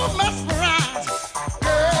mesmerized.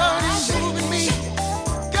 Girl, you're moving me.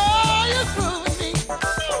 Girl, you're grooving me.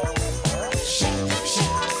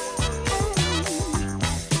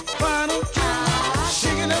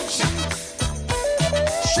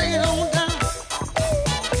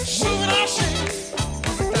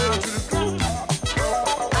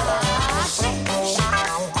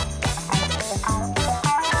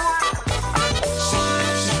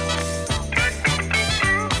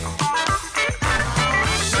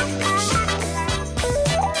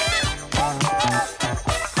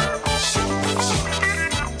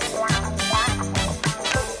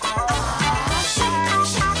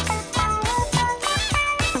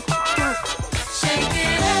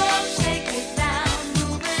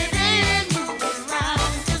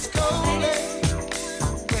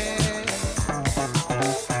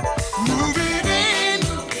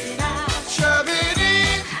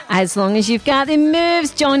 As long as you've got the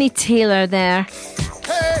moves, Johnny Taylor there.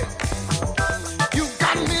 Hey, you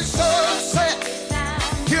got me so upset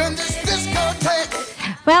here in this discotheque.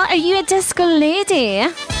 Well, are you a disco lady?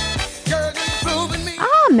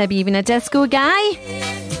 Oh, maybe even a disco guy?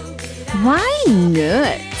 Why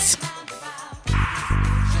not?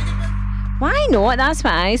 Why not? That's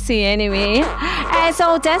what I say anyway. It's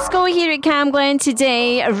all disco here at Cam Glen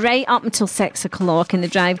today, right up until 6 o'clock in the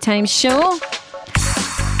Drive Time show.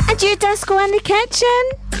 And you disco in the kitchen?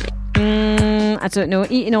 I don't know,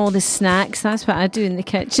 eating all the snacks, that's what I do in the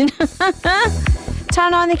kitchen.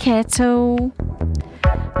 Turn on the kettle.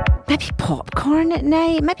 Maybe popcorn at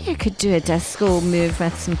night. Maybe I could do a disco move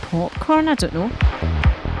with some popcorn, I don't know.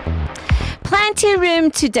 Plenty of room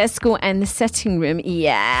to disco in the sitting room,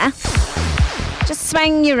 yeah. Just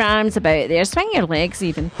swing your arms about there, swing your legs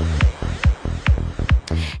even.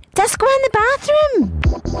 Disco in the bathroom?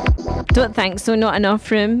 Don't think so, not enough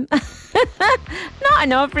room. Not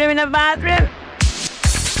enough room in the bathroom.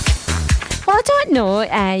 Well, I don't know,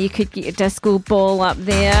 you could get your disco ball up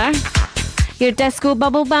there. Your disco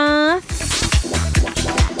bubble bath.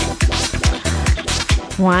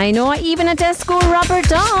 Why not even a disco rubber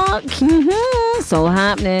duck? It's all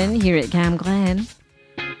happening here at Cam Glen.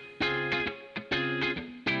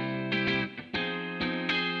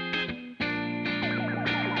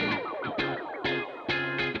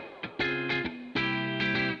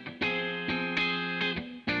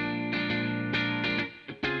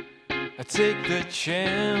 I take the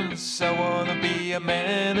chance, I wanna be a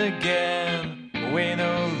man again, win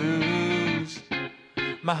or lose.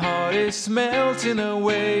 My heart is melting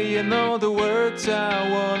away, and all the words I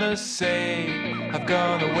wanna say have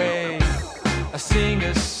gone away. I sing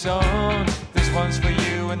a song, this one's for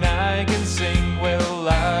you, and I can sing well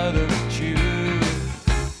out of tune.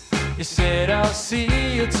 You said I'll see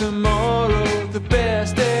you tomorrow, the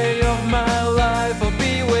best day of my life, I'll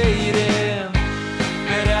be waiting.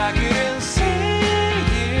 But I couldn't see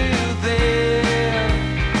you there.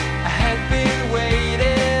 I had been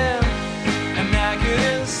waiting, and I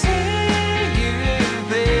couldn't see you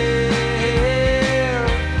there.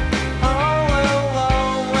 All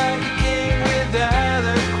alone, like a king without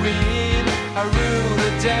a queen, I rule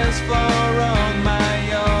the dance floor on my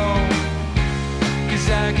own. 'Cause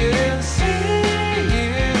I couldn't see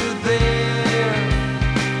you there.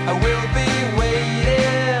 I will be waiting.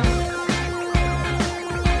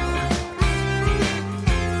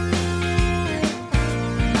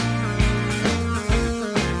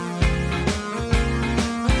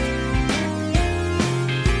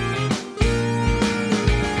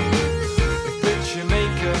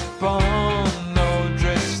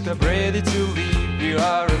 Ready to leave, you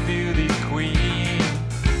are a beauty queen.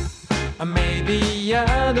 I may be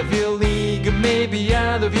out of your league, maybe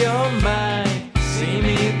out of your mind. See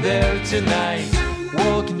me there tonight,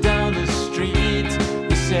 walking down the street.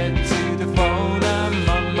 You said to the phone, I'm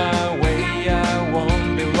on my way, I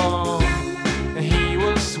won't be long. And he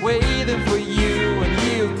was waiting for you, and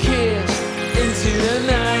you kissed into the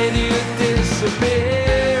night, you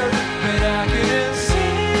disappeared. But I couldn't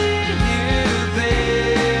see you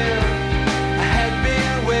there. I had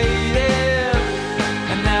been waiting,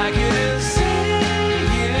 and I couldn't see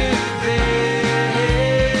you there.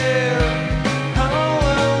 All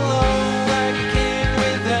alone, like a king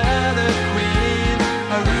without a queen,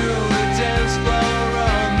 I rule the dance floor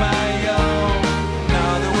on my own.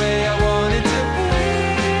 Not the way I wanted to be.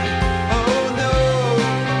 Oh no,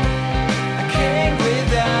 a king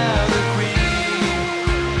without a queen.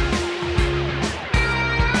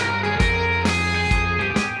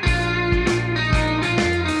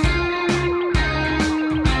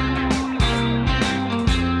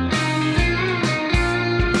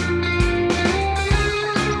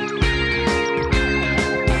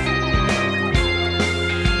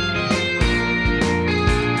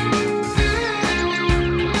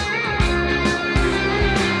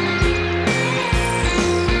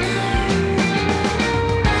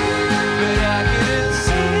 But I couldn't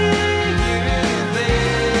see you there.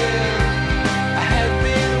 I had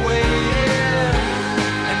been waiting,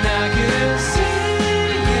 and I couldn't see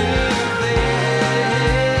you there.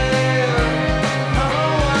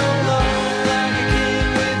 All alone, like a king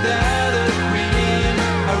without a queen,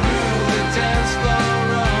 I rule the dance floor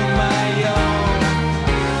on my own.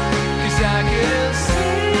 'Cause I couldn't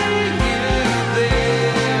see you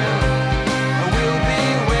there. I will be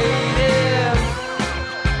waiting.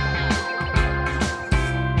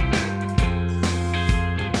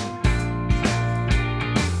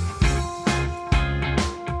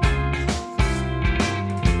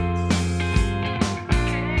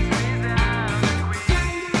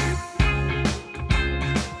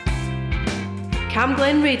 Cam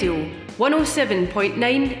Glen Radio,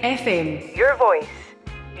 107.9 FM. Your voice,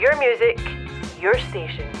 your music, your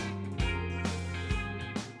station.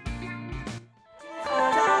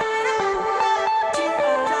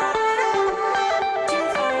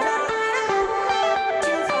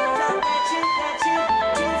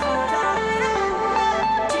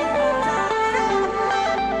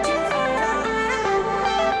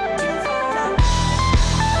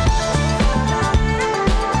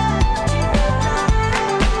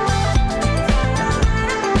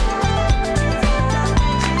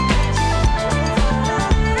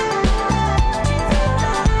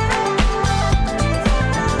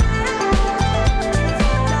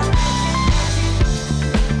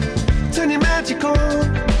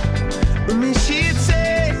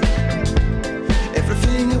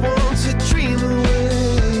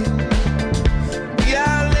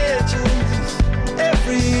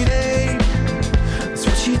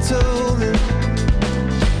 told me,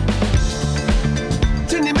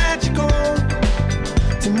 turn your magic on.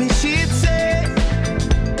 To me she'd say,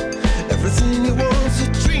 everything you want's a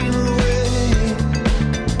dream away.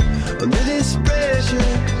 Under this pressure,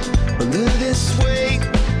 under this weight,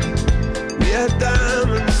 we are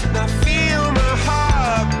diamonds, and I feel my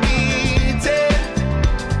heart beating.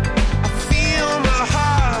 I feel my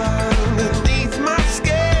heart underneath my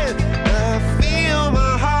skin. I feel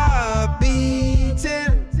my heart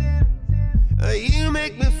beating. You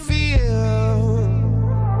make me feel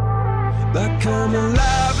like I'm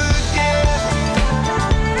alive again.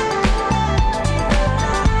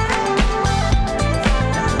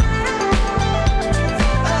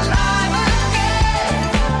 Alive again.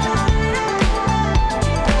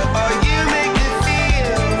 Oh, you make me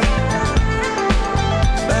feel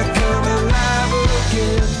like I'm alive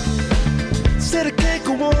again. Said I can't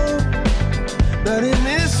go on, not in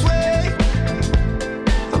this way.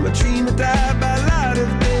 I'm a dream that died by light of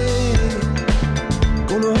day.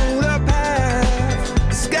 Gonna hold up half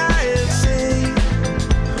the sky and say,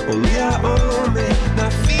 only I own it. And I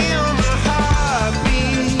feel my heart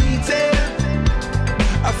beating.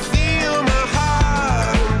 I feel my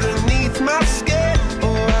heart underneath my skin.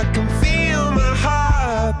 Oh, I can feel my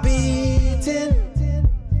heart beating.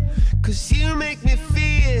 'Cause you make me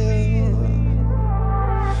feel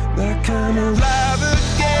like I'm alive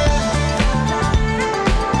again.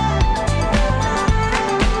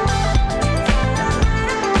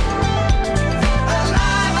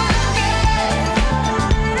 Alive again.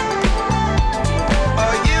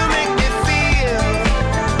 Oh, you make me feel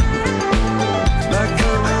like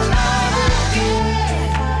I'm alive again.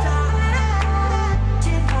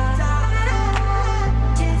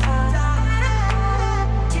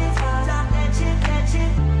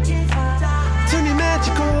 Turn your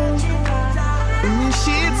magic on, and then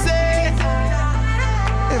she'd say,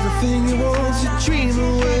 everything you want's a dream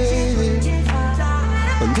away.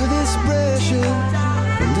 Under this pressure,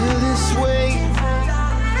 under this weight,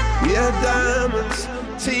 we are diamonds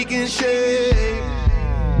taking shape.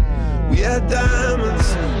 We are diamonds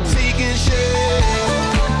taking shape.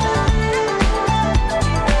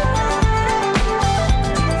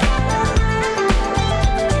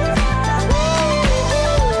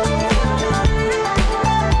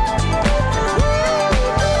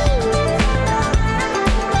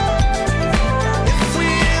 If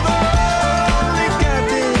we've only got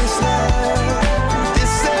this life,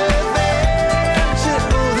 this adventure,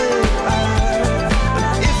 oh, then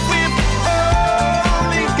and if we've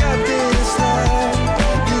only got this life,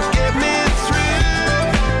 you get me through.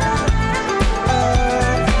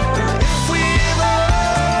 And if we've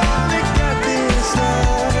only got this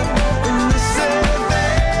life and this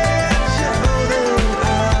adventure, oh, then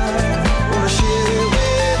I wanna share it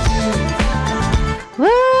with you.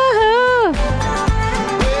 Woohoo!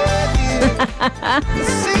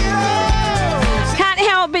 Can't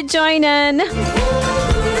help but join in.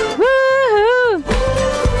 Woohoo!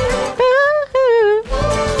 Woohoo!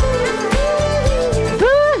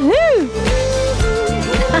 Woohoo!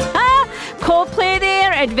 Coldplay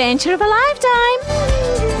there, Adventure of a Lifetime.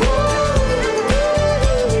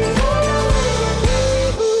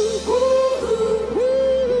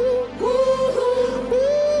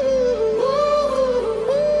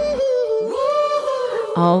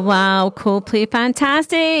 Oh wow, Coldplay,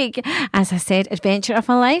 fantastic. As I said, Adventure of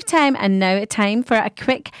a Lifetime. And now time for a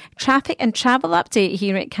quick traffic and travel update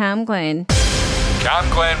here at Camglen.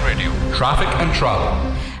 Camglen Radio, traffic and travel.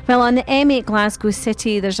 Well, on the M8 Glasgow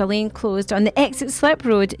City, there's a lane closed on the exit slip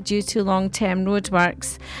road due to long-term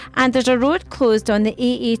roadworks. And there's a road closed on the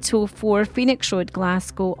A804 Phoenix Road,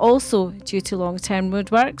 Glasgow, also due to long-term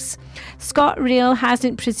roadworks. ScotRail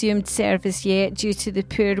hasn't resumed service yet due to the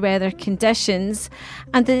poor weather conditions.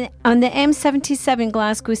 And on the M77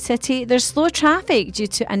 Glasgow City, there's slow traffic due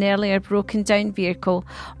to an earlier broken down vehicle.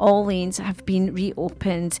 All lanes have been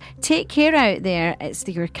reopened. Take care out there. It's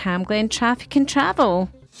your Camglen Traffic and Travel.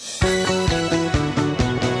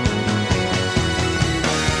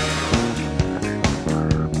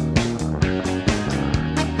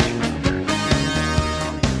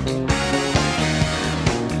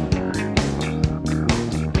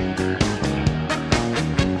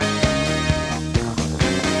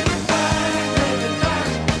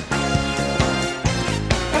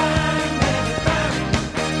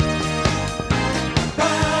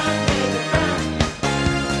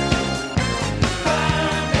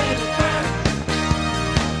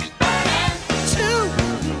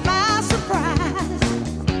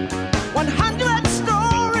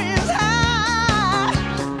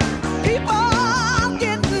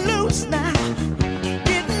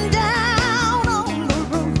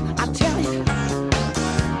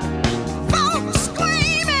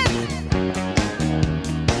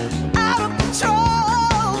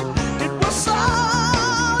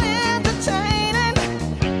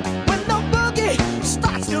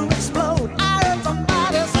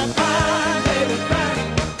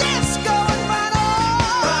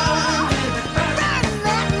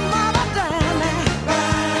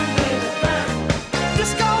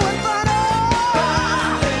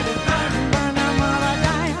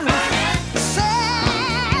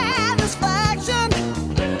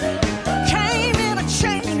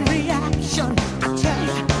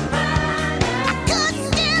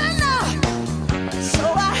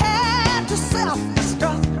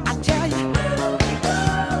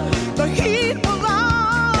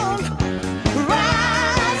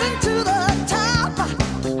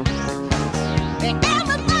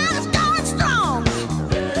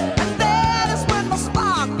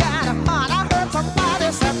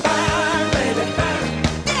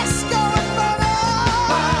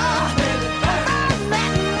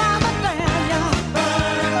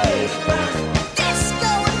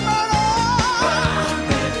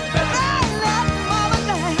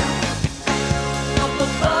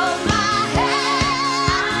 above my head.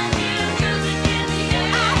 I hear music in the air.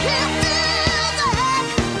 I hear music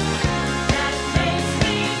that makes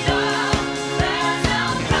me know there's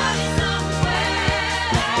somebody somewhere.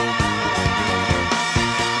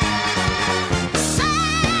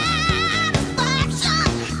 Satisfaction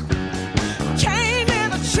came in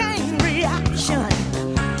a chain reaction.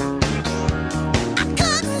 I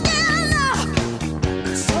couldn't get enough,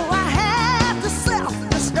 so I had to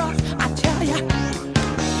self-destruct. I tell ya,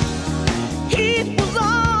 heat was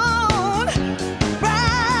on,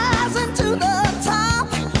 rising to the top,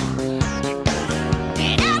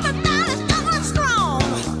 and everybody's going strong.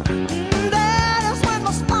 That is when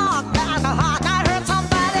the spark got hot. I heard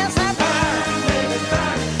somebody say, "Burn, baby,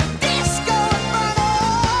 burn." Disco Inferno.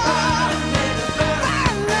 Burn, baby,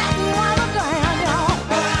 burn. Burn that mother down, y'all.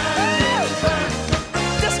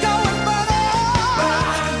 Disco Inferno.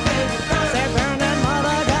 Burn, baby, burn. Say, burn that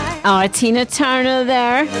mother down. Oh, Tina Turner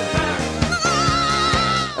there.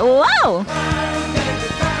 Wow!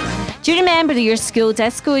 Do you remember your school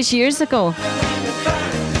discos years ago?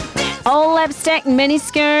 All lipstick,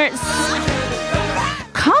 miniskirts.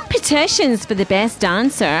 Competitions for the best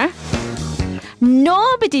dancer.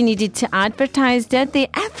 Nobody needed to advertise, did they?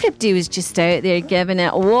 Everybody was just out there giving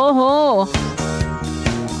it. Whoa!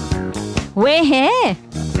 Way hey!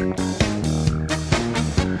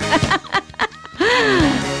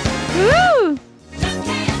 Woo!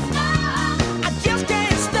 I just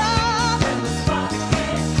can't stop.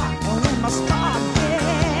 When my spark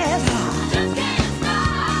gets hot.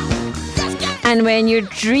 And when your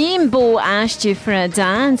dreamboat asked you for a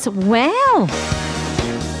dance, well,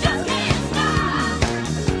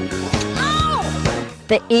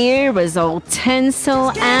 the air was all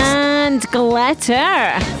tinsel and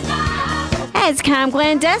glitter. It's Cam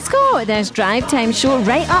Glen Disco. There's Drive Time Show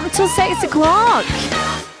right up until 6 o'clock.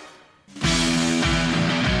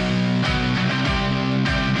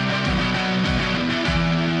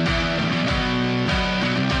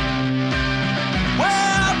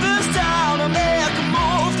 Well, this town will make a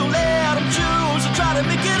move, don't let them choose. And try to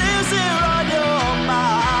make it easier on your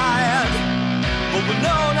mind. But we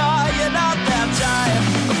know now you're not that tired.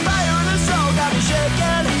 The fire in the soul got me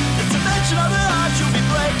shaking. It's a mention of the heart you'll be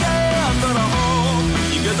breaking. But at home,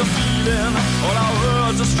 you get the feeling. All our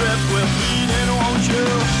words are stripped, we're bleeding. Won't you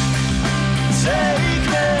take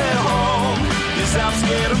me home? 'Cause I'm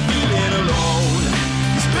scared of feeling alone.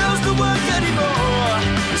 These pills don't work anymore.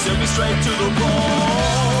 They send me straight to the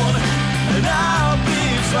bone. And I'll be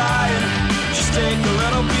fine. Just take a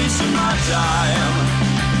little piece of my time.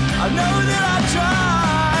 I know that I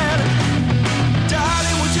tried.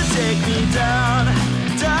 Darling, would you take me down?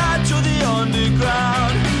 Down to the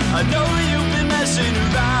underground. I know you've been messing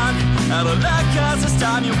around. Out of luck, 'cause this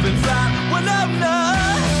time you've been found. Well, no, no.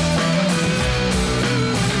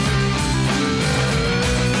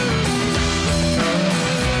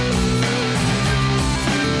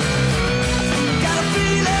 Got a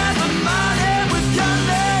feeling the money with your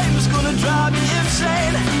name is gonna drive me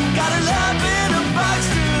insane. Got a love in a box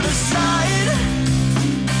to the side.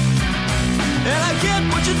 And I get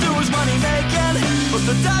what you do is money making, but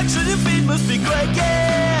the dogs at your feet must be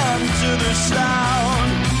quaking to the sound.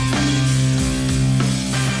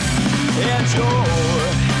 And your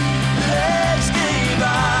legs gave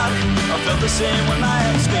out. I felt the same when my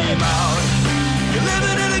ex came out. You're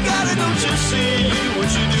living in a garden, don't you see what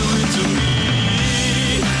you're doing to me?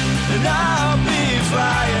 And I'll be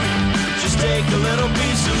flying. Just take a little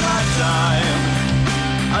piece of my time.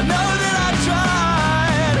 I know that I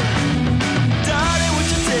tried. Darling, would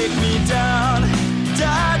you take me down?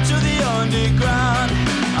 Down to the underground.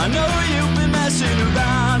 I know you've been messing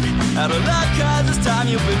around. Out of luck, 'cause this time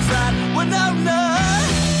you've been found. Well, no, no.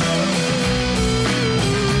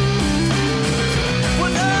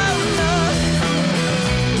 Well, no, no.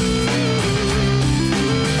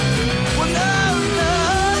 Well, no, no.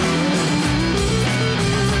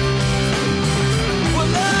 Well,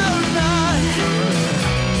 no, no.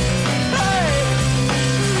 Hey.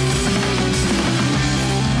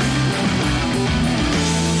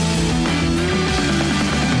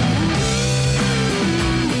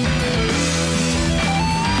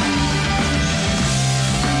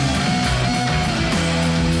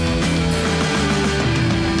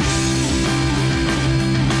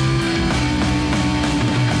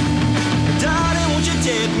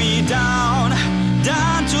 Take me down,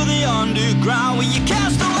 down to the underground where you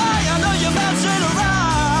cast away. I know you're messing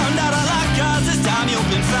around. Out of luck, 'cause this time you've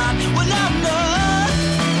been found. Well, no, no.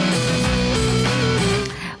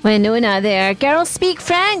 Winona there. Girls speak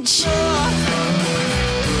French.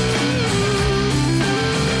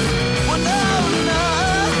 Well, no, no.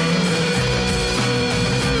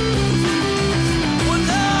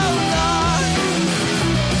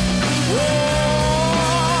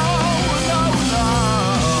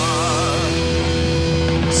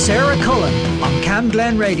 Cam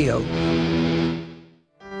Glen Radio.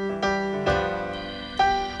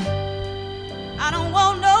 I don't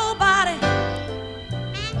want nobody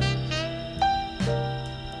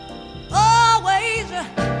always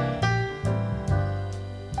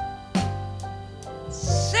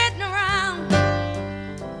sitting around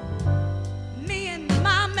me and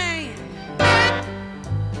my man.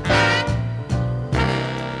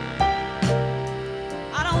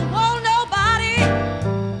 I don't want nobody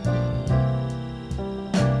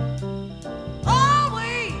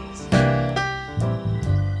always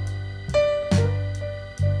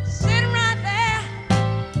sitting right there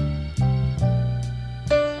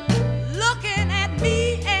looking at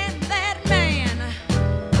me and that man.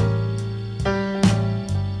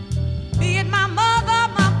 Be it my mother,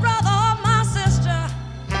 my brother, or my sister.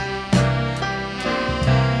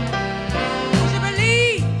 Would you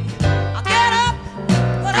believe I'll get up,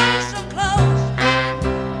 put on some clothes,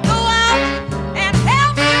 go out and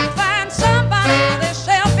help them find somebody for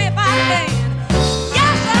themselves if I can?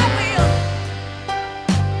 Yes, I will.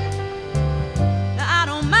 Now, I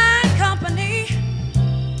don't mind company,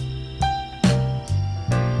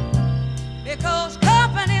 because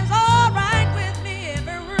company's all right with me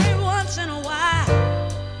every once in a while.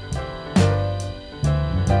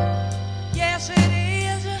 Yes, it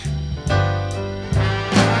is.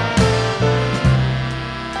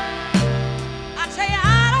 I tell you,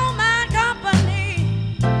 I don't mind company,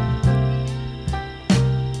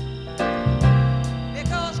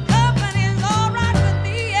 because company's all right with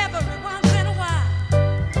me every once in a while.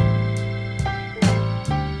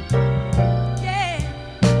 Yeah.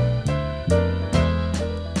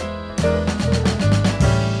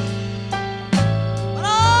 But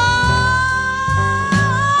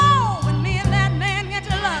oh, when me and that man get to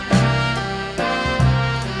loving,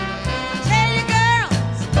 I tell you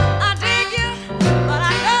girls, I dig you, but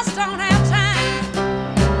I just don't have time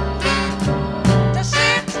to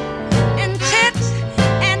sit and chit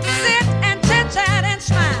and sit and chit-chat and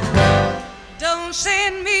smile. Don't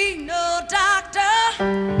send me no doctor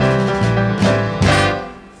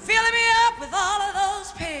filling me up with all of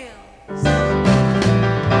those pills. I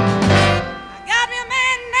got me a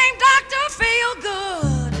man named Dr.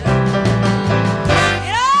 Feelgood.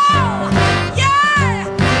 You know, yeah,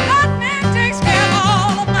 that man takes care of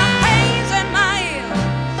all of my pains and my ills.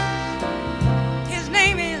 His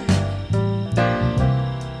name is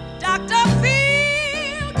Dr.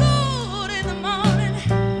 Feelgood in the morning.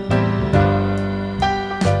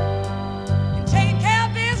 And taking care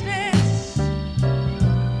of business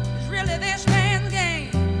is really this man's game.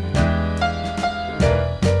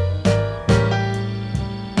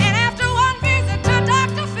 And after one visit to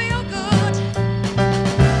Dr. Feelgood,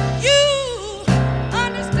 you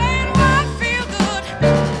understand what Feelgood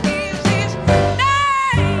is his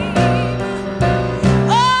name.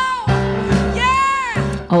 Oh,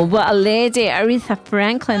 yeah. Oh, what a lady, Aretha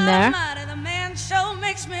Franklin there. Almighty, the man show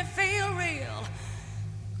makes me feel real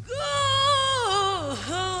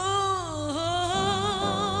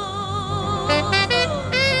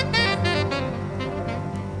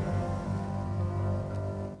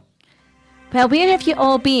Well, where have you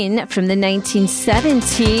all been from the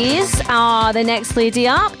 1970s? The next lady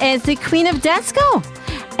up is the Queen of Disco.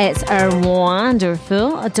 It's our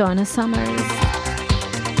wonderful Donna Summers.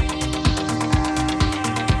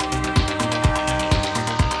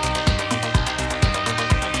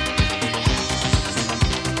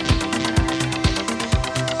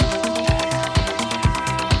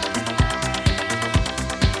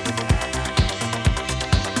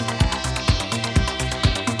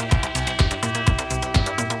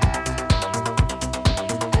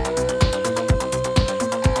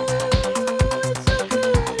 good, it's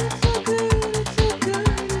so good, it's so good,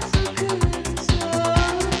 it's so good.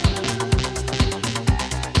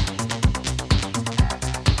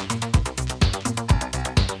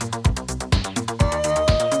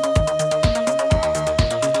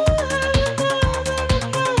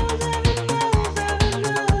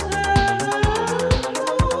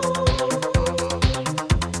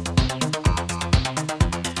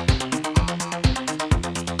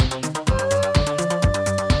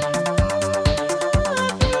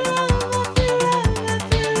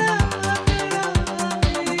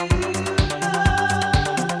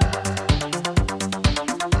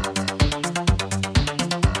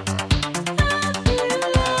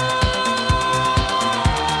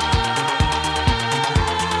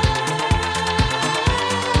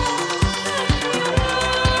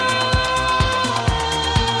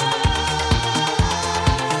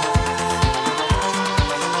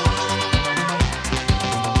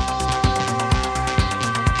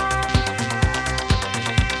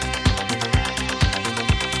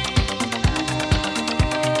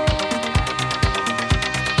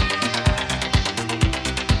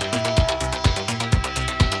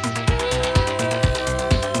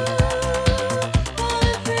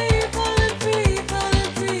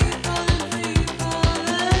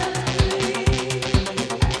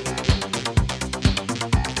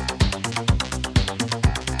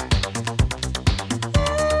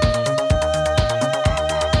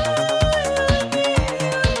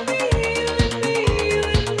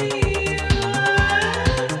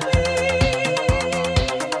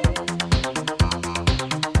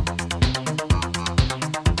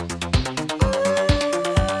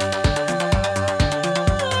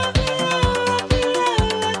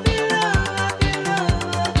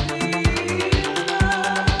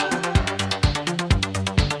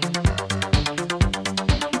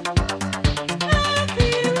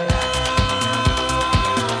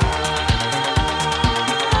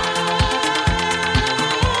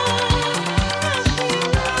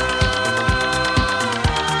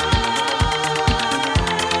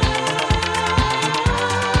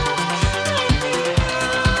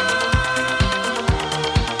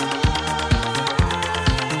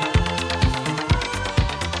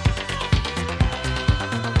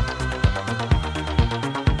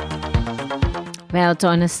 Well,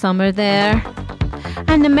 Donna Summer there.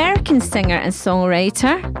 An American singer and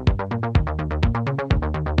songwriter.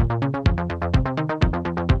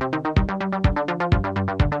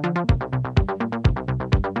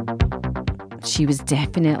 She was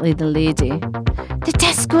definitely the lady. The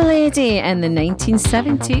disco lady in the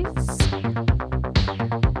 1970s.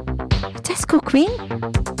 The disco queen.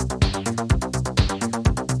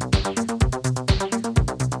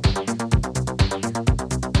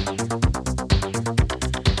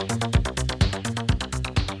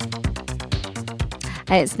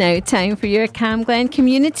 It's now time for your Cam Glen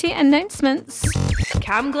community announcements.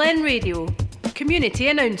 Cam Glen Radio, community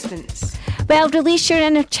announcements. Well, release your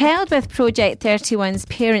inner child with Project 31's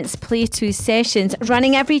Parents Play 2 sessions,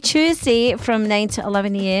 running every Tuesday from 9 to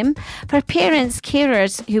 11 a.m. for parents,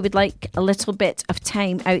 carers who would like a little bit of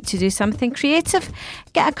time out to do something creative.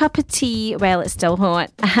 Get a cup of tea while it's still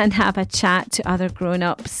hot and have a chat to other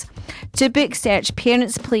grown-ups. To book, search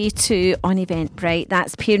Parents Play 2 on Eventbrite.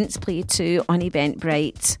 That's Parents Play 2 on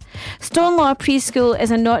Eventbrite. Stonelaw Preschool is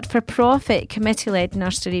a not-for-profit committee-led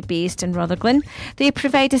nursery based in Rutherglen. They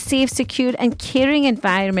provide a safe, secure and caring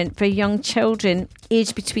environment for young children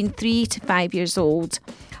aged between 3 to 5 years old.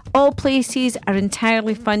 All places are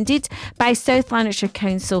entirely funded by South Lanarkshire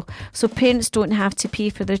Council, so parents don't have to pay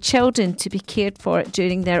for their children to be cared for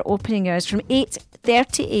during their opening hours from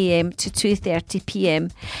 8:30 a.m. to 2:30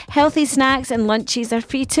 p.m. Healthy snacks and lunches are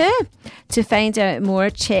free too. To find out more,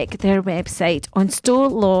 check their website on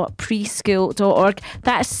stonelawpreschool.org.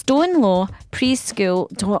 That's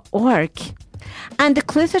stonelawpreschool.org. And the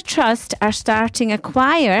Clutha Trust are starting a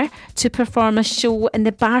choir to perform a show in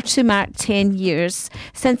the bar to mark 10 years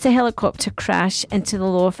since a helicopter crash into the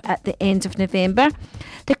lough at the end of November.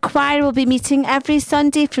 The choir will be meeting every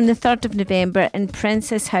Sunday from the 3rd of November in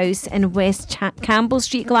Princess House in West Campbell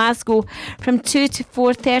Street, Glasgow from 2 to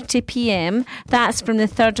 4:30 p.m. That's from the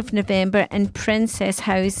 3rd of November in Princess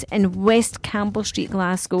House in West Campbell Street,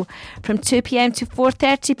 Glasgow from 2 p.m. to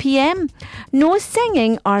 4:30 p.m. No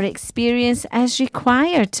singing or experience is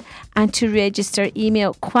required. And to register,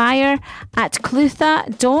 email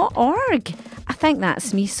choir@clutha.org. I think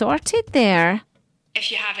that's me sorted there. If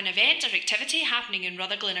you have an event or activity happening in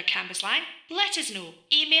Rutherglen or Cambuslang, let us know.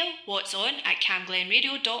 Email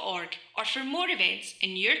whatson@camglenradio.org, or for more events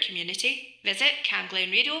in your community, visit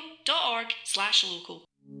camglenradio.org/local.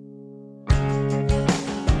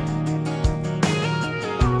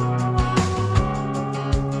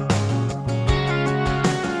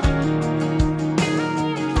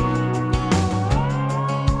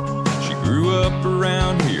 She grew up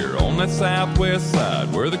around here on that southwest side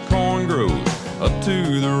where the corn grows up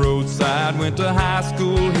to the roadside. Went to high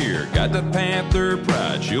school here, got that Panther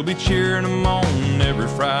pride. She'll be cheering them on every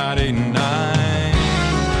Friday night.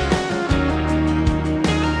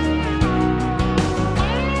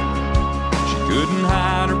 She couldn't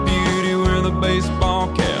hide her beauty with a baseball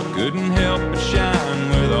cap, couldn't help but shine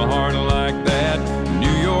with a heart like that.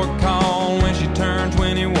 New York called when she turned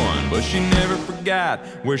 21, but she never forgot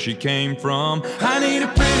where she came from. I need a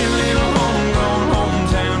pretty little homegrown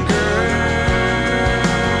hometown girl,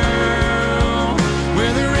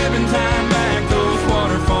 with a ribbon tied back those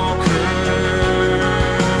waterfall curls.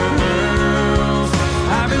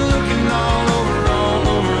 I've been looking all over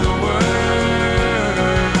the world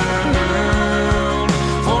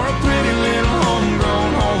for a pretty little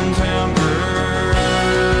homegrown hometown girl.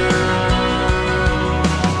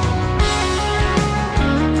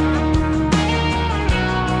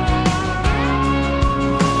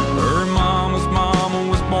 Her mama's mama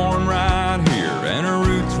was born right here, and her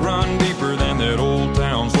roots run deeper than that old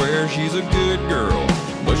town square. She's a good girl,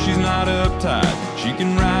 but she's not uptight. She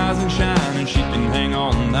can rise and shine, and she can hang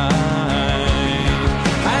all night.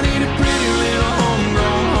 I need a pretty little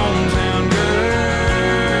homegrown hometown girl,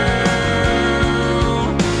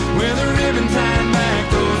 with a ribbon tied back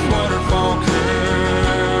those waterfall curls.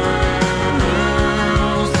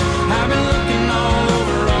 I've been looking all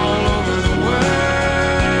over the world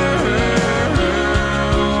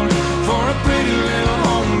for a pretty little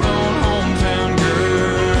homegrown hometown girl.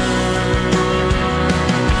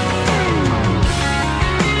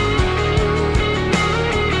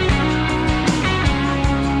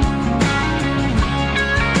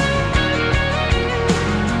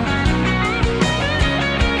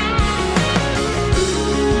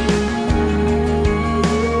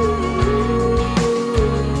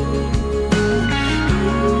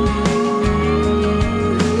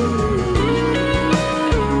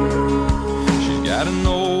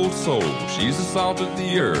 salt of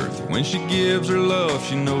the earth. When she gives her love,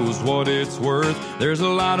 she knows what it's worth. There's a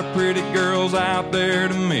lot of pretty girls out there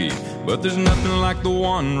to meet, but there's nothing like the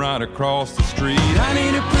one right across the street. I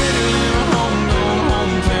need a pretty little homegrown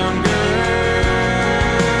hometown girl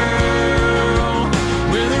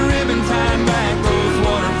with a ribbon tied back those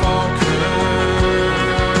waterfall curls.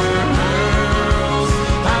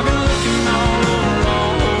 I've been looking all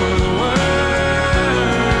over the world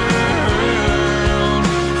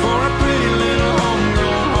for a pretty little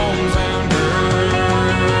homegrown hometown girl.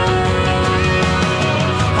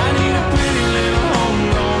 I need a pretty little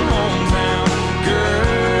homegrown hometown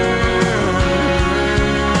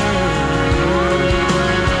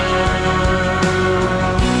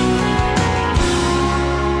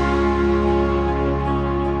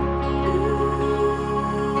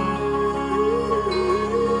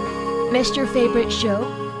Missed your favourite show?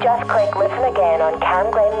 Just click listen again on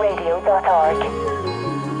camglenradio.org.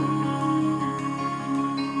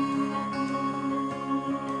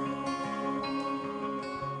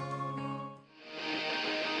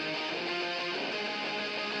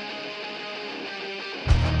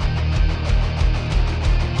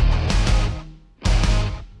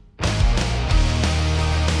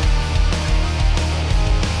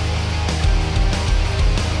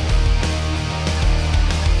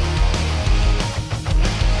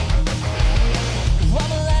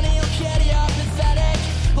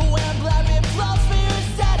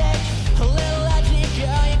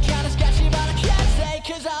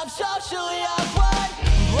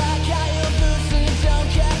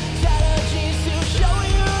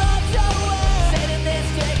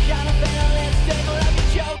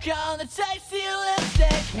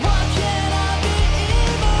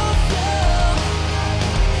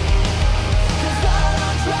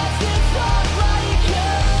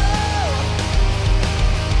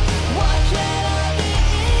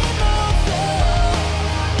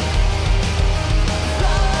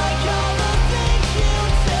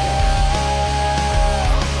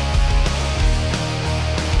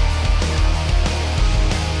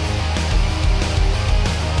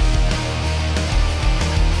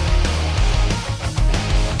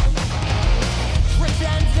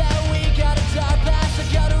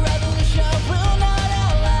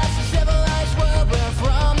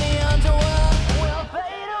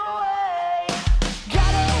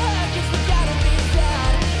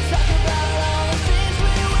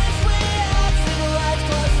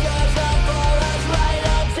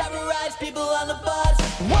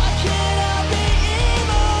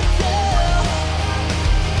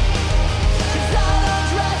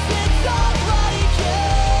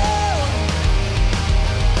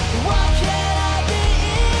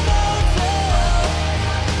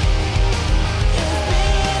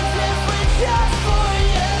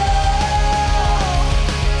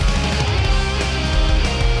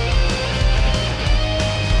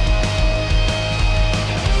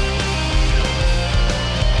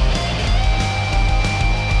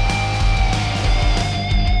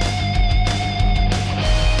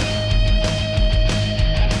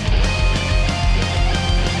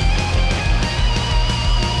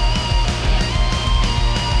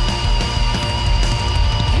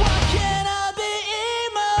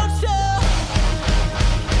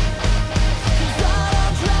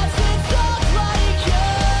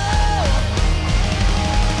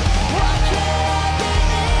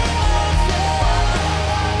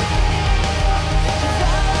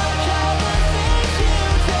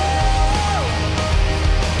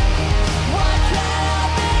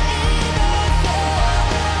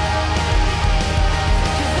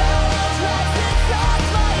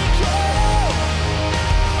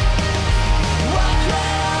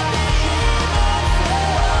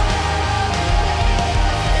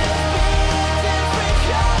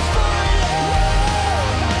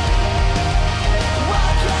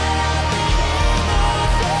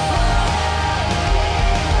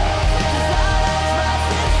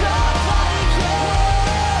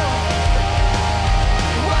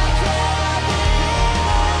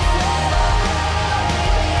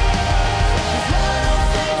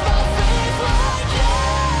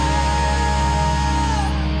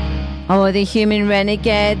 Oh, the Human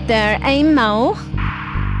Renegade there. I'm Mo.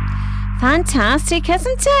 Fantastic,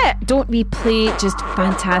 isn't it? Don't we play just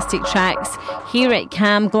fantastic tracks here at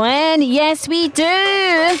Cam Glen? Yes, we do.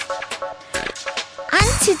 And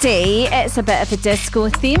today, it's a bit of a disco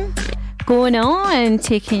theme going on,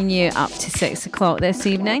 taking you up to 6 o'clock this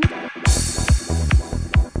evening.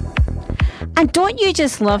 And don't you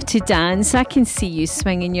just love to dance? I can see you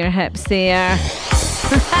swinging your hips there.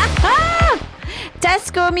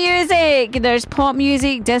 Disco music. There's pop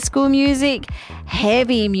music, disco music,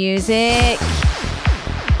 heavy music.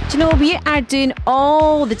 Do you know, we are doing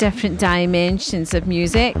all the different dimensions of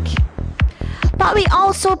music, but we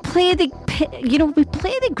also play we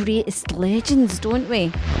play the greatest legends, don't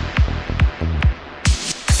we?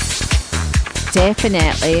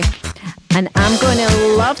 Definitely. And I'm going to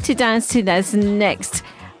love to dance to this next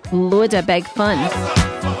load of big fun.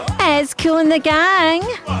 It's Kool and the Gang.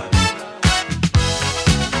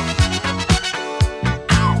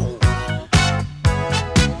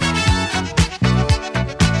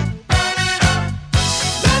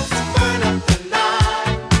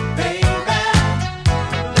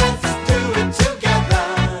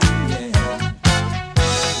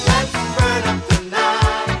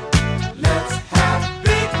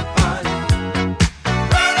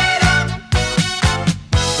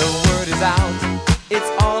 It's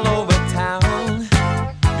all over town.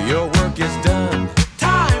 Your work is done.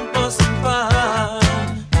 Time for some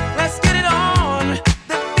fun. Let's get it on.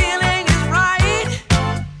 The feeling is right.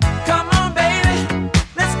 Come on, baby.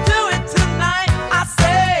 Let's do it tonight. I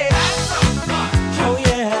say, have some fun. Oh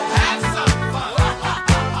yeah. Have some fun.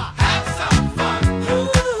 Have some fun.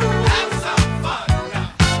 Ooh. Have some fun.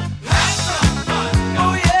 Have some fun.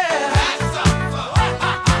 Oh yeah. Have some fun.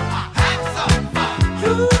 Have some fun.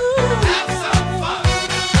 Ooh.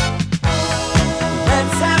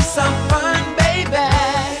 Let's have some fun, baby.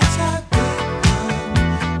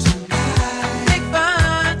 Big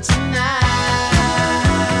fun tonight.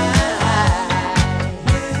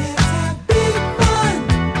 Let's have big fun.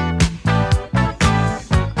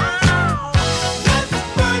 Let's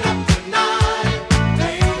burn up tonight,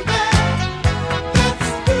 baby. Let's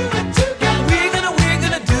do it together. We're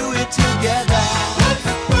gonna do it together. Let's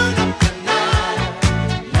burn up tonight.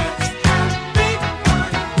 Let's have big fun.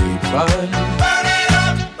 Big fun.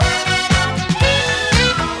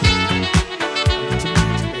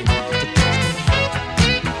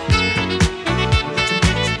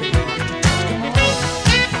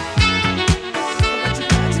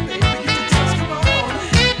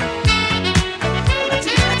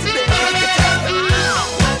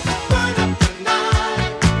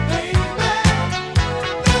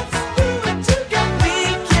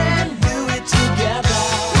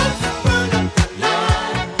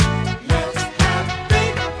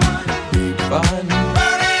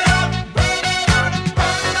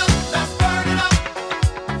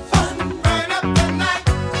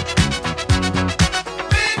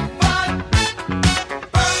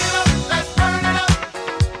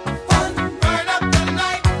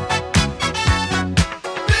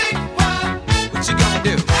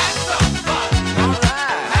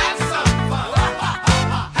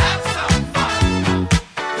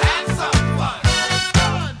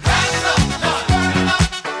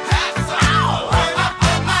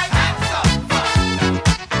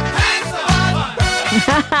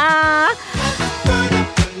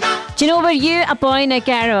 Do you know, were you a boy and a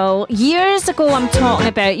girl? Years ago, I'm talking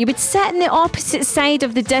about, you would sit on the opposite side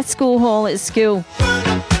of the disco hall at school,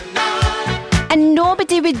 and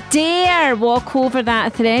nobody would dare walk over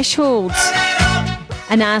that threshold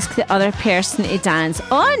and ask the other person to dance.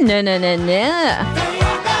 Oh, no, no, no, no.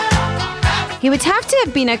 You would have to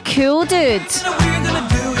have been a cool dude.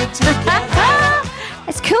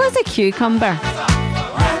 As cool as a cucumber.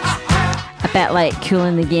 A bit like Kool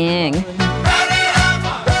and the Gang.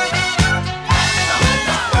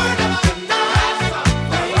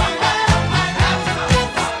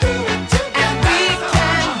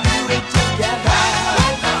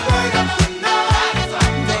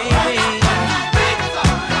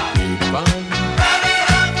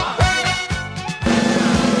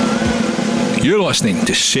 You're listening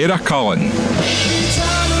to Sarah Cullen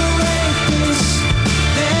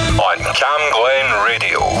on Cam Glen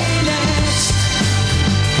Radio.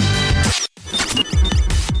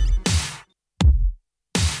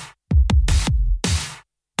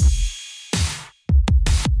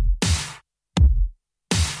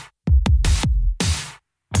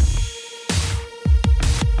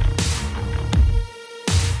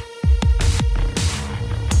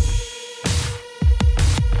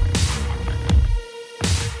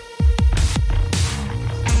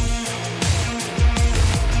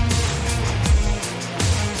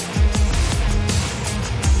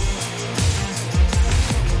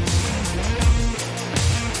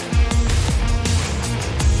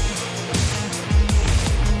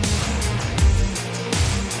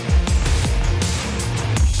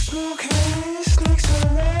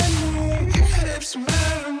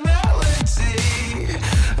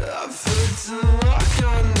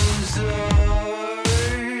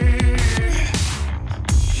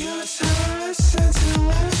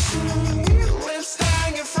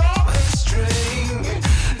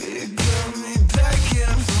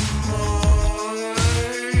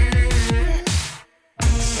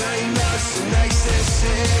 nuts and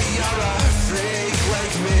ecstasy. You're a freak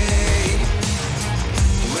like me.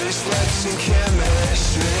 Loose lips and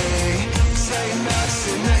chemistry. Say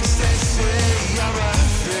nuts and ecstasy. You're a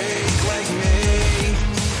freak like me.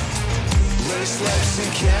 Loose lips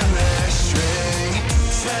and chemistry.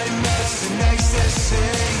 Say nuts and ecstasy.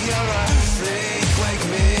 You're a freak like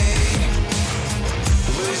me.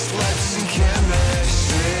 Loose lips and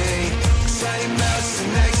chemistry. Say nuts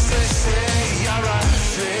and ecstasy. You're a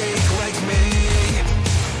freak like me.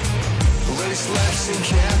 Loose lips and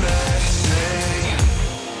chemistry.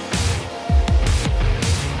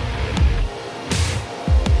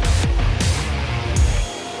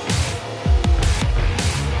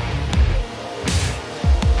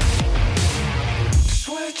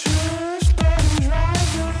 Switchers, buttons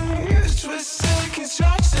rising. Twist seconds,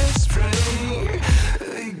 charge that spring.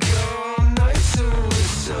 They go all night to the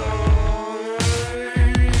sun.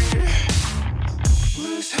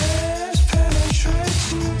 Loose hairs penetrate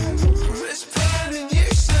you. Wrist burning you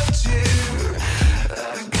subdue. I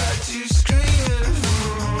got you screaming for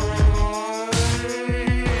more.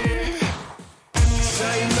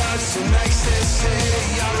 Say nuts and ecstasy.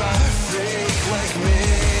 You're a freak like me.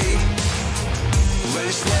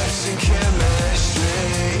 Loose lips and chemistry.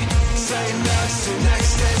 Say nuts and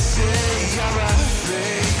ecstasy. You're a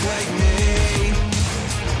freak like me.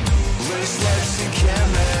 Loose lips and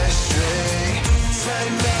chemistry. Say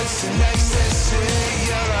nuts and ecstasy.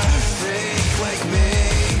 You're a freak like me.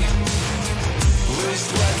 Loose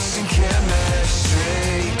lips and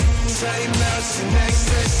chemistry. Say nuts and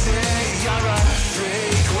ecstasy. You're a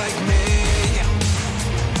freak like me.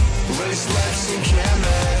 Loose lips and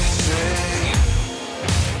chemistry.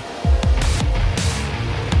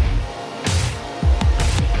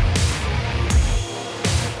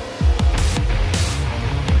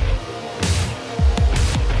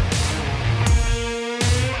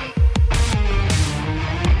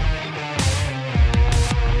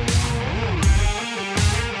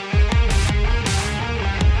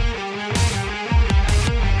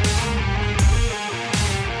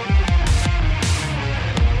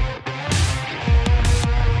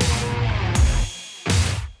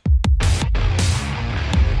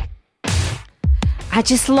 I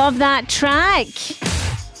just love that track.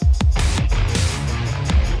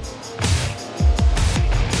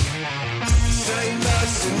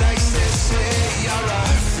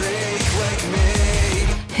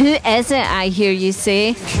 Who is it, I hear you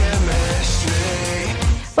say?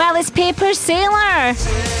 Well, it's Paper Sailor.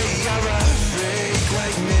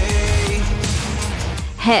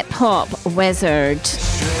 Hip hop wizard.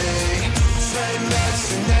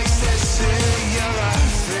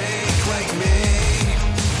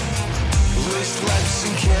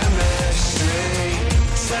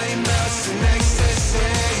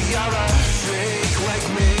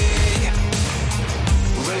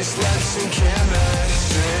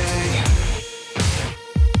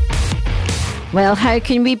 Well, how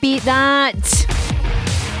can we beat that?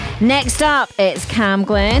 Next up, it's Cam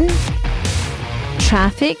Glen,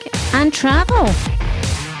 Traffic and Travel.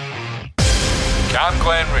 Cam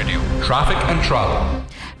Glen Radio, Traffic and Travel.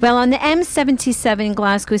 Well, on the M77 in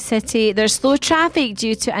Glasgow City, there's slow traffic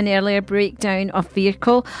due to an earlier breakdown of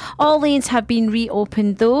vehicle. All lanes have been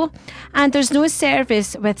reopened though, and there's no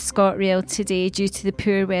service with ScotRail today due to the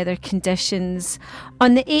poor weather conditions.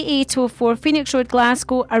 On the A804 Phoenix Road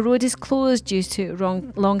Glasgow, a road is closed due to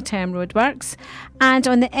long-term roadworks. And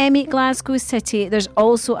on the M8 Glasgow City, there's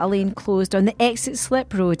also a lane closed on the exit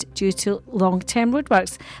slip road due to long-term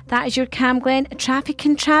roadworks. That is your Cam Glen Traffic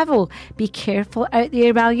and Travel. Be careful out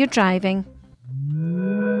there while you're driving.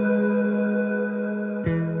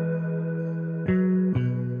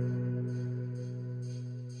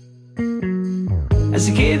 As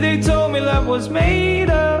a kid they told me love was made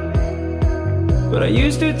up, but I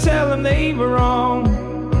used to tell them they were wrong.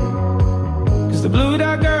 Cause the blue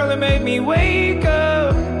dot girl that made me wake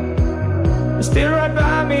up is still right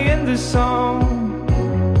by me in this song.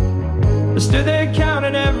 I stood there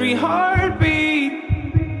counting every heartbeat,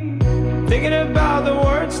 thinking about the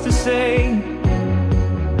words to say,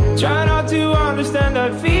 trying not to understand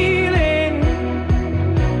that feeling,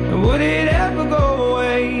 and would it ever go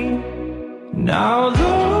away? Now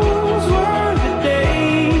those were the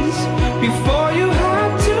days before you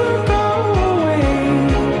had to go away.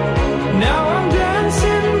 Now I'm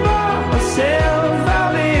dancing by myself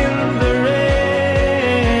out in the rain.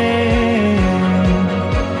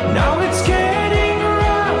 Now it's getting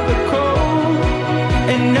rather cold,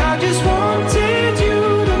 and I just wanted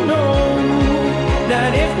you to know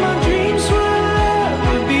that if my dreams will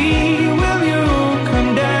ever be, will you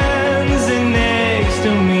come dancing next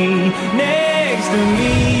to me, next to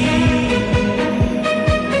me?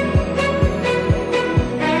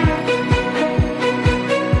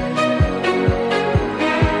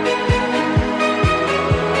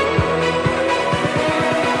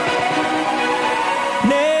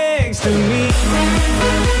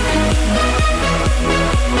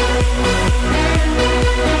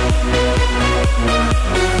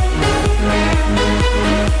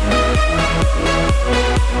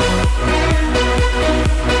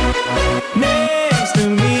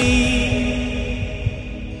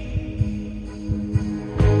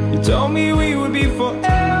 told me we would be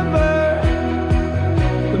forever,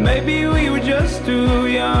 but maybe we were just too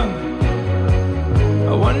young.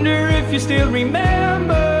 I wonder if you still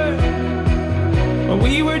remember when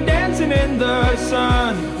we were dancing in the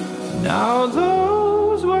sun. Now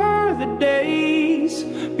those were the days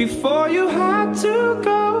before you had to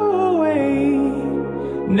go away.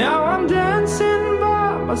 Now I'm dancing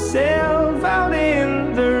by myself out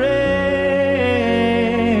in the rain.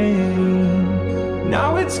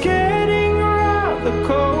 Now it's getting rather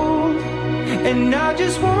cold, and I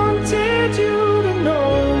just wanted you to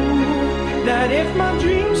know that if my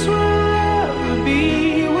dreams will ever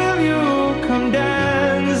be, will you come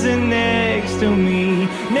dancing next to me,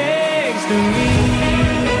 next to me?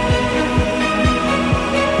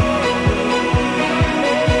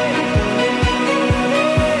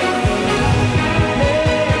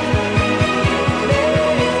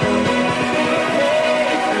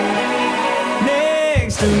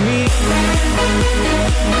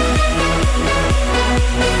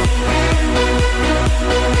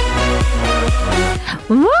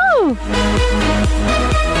 Woo!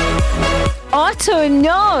 Otto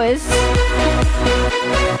knows.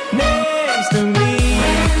 Next to me.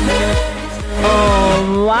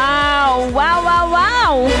 Oh, wow. Wow, wow,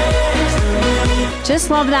 wow. Just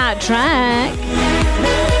love that track.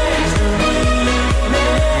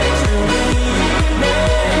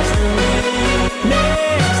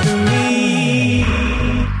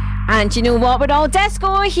 And you know what? We're all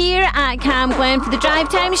disco here at Cam Glen for the Drive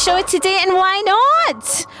Time show today, and why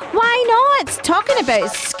not? Why not? Talking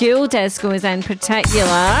about school discos in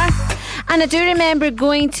particular. And I do remember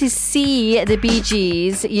going to see the Bee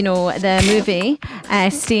Gees, you know, the movie,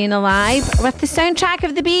 Staying Alive, with the soundtrack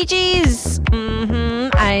of the Bee Gees.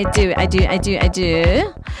 I do.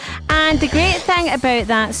 And the great thing about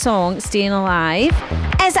that song, Staying Alive,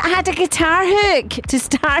 is it had a guitar hook to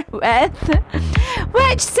start with,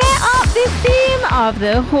 which set up the theme of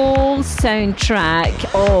the whole soundtrack.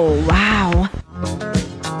 Oh, wow.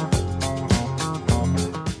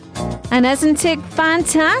 And isn't it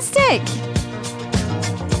fantastic?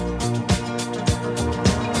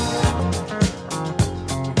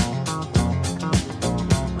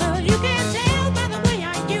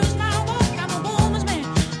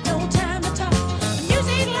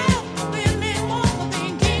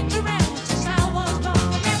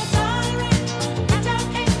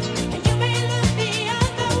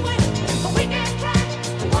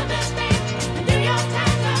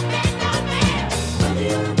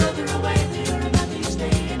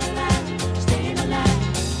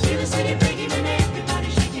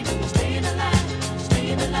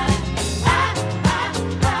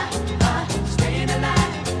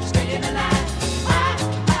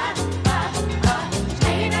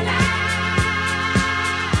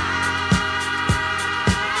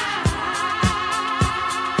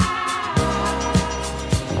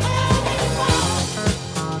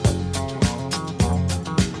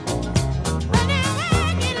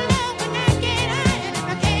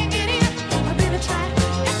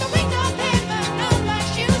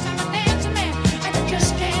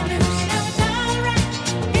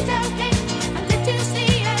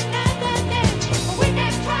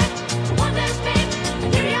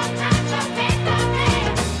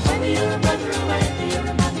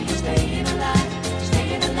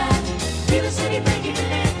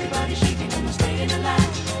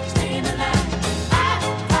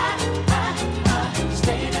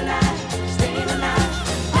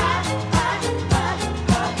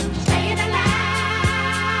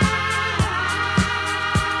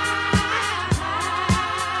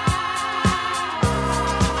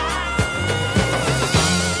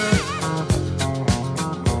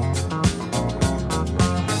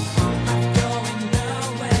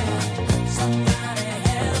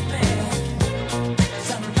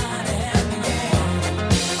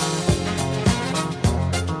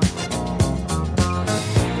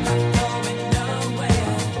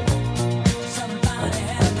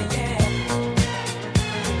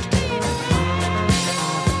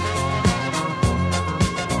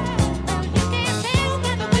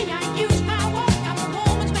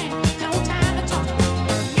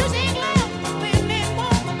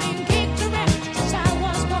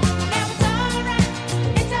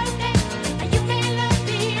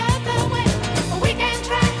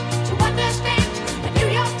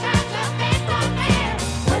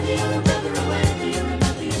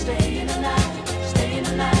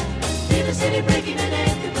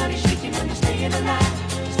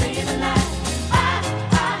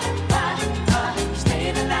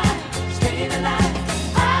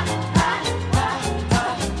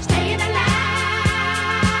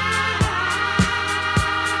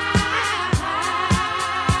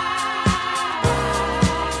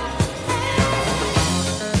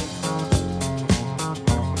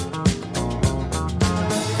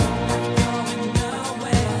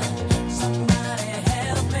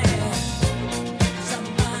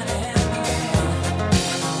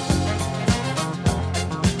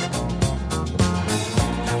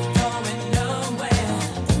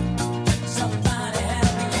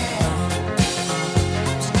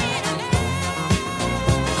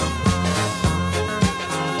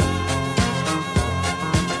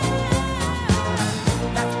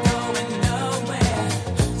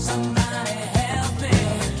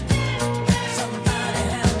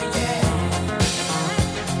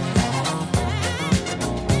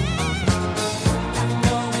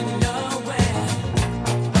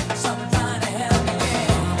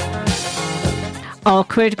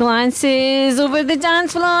 Awkward glances over the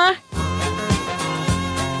dance floor.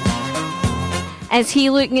 Is he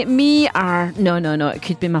looking at me or... No, it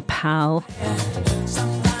could be my pal.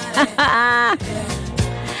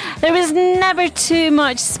 There was never too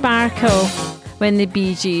much sparkle when the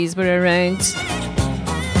Bee Gees were around.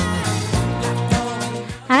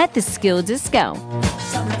 At the Skill Disco.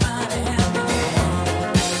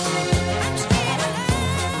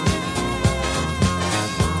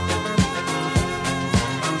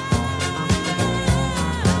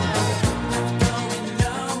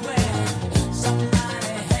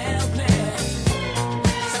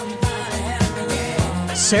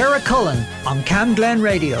 Sarah Cullen on Cam Glen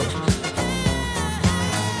Radio.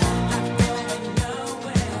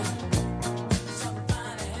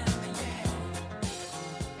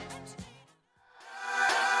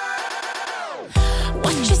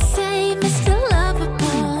 What you say, Mr.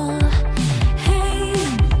 Lovable? Hey,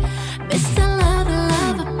 Mr.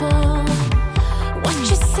 Lovable. What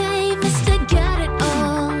you say, Mr. Got It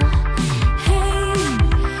All? Hey,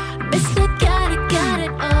 Mr. Got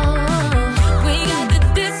it all. We got the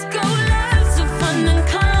disco love, so fun and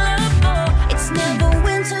colorful. It's never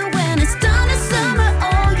winter when it's done, it's summer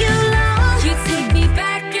all year long. You take me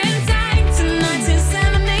back in time to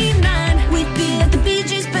 1979. We'd be like the Bee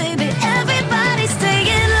Gees, baby. Everybody's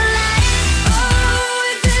taking a life.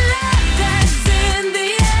 Oh, it's a love that's in the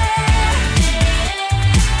air.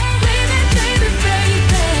 Baby, baby,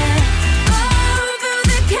 baby. Oh, through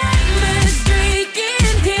the chemistry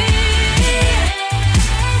in here.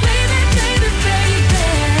 Baby, baby, baby.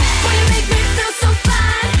 Why you make me feel so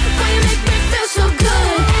fine? Why you make me feel so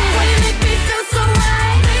good? Why you make me feel so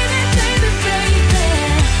right? Baby, baby, baby.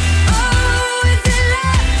 Oh, it's a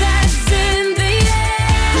love that's in the air.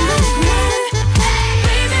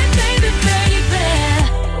 Baby, baby, baby.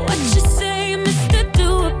 What you say, Mr.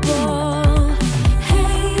 Doable?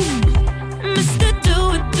 Hey, Mr.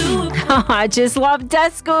 Doable. I just love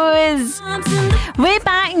discos. Way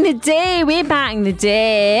back in the day. Do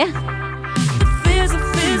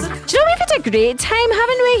you know we've had a great time,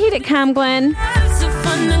 haven't we, here at Cam Glen?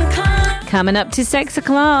 Coming up to 6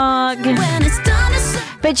 o'clock.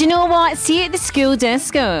 But you know what? See at the School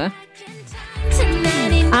Disco,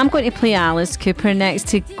 I'm going to play Alice Cooper next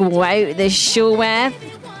to go out the show with.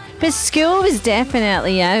 But school was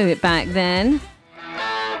definitely out back then.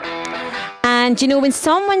 And you know, when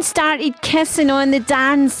someone started kissing on the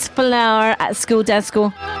dance floor at School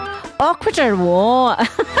Disco, awkward or what?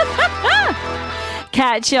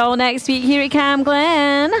 Catch y'all next week here at Cam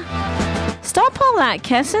Glen. Stop all that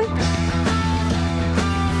kissing.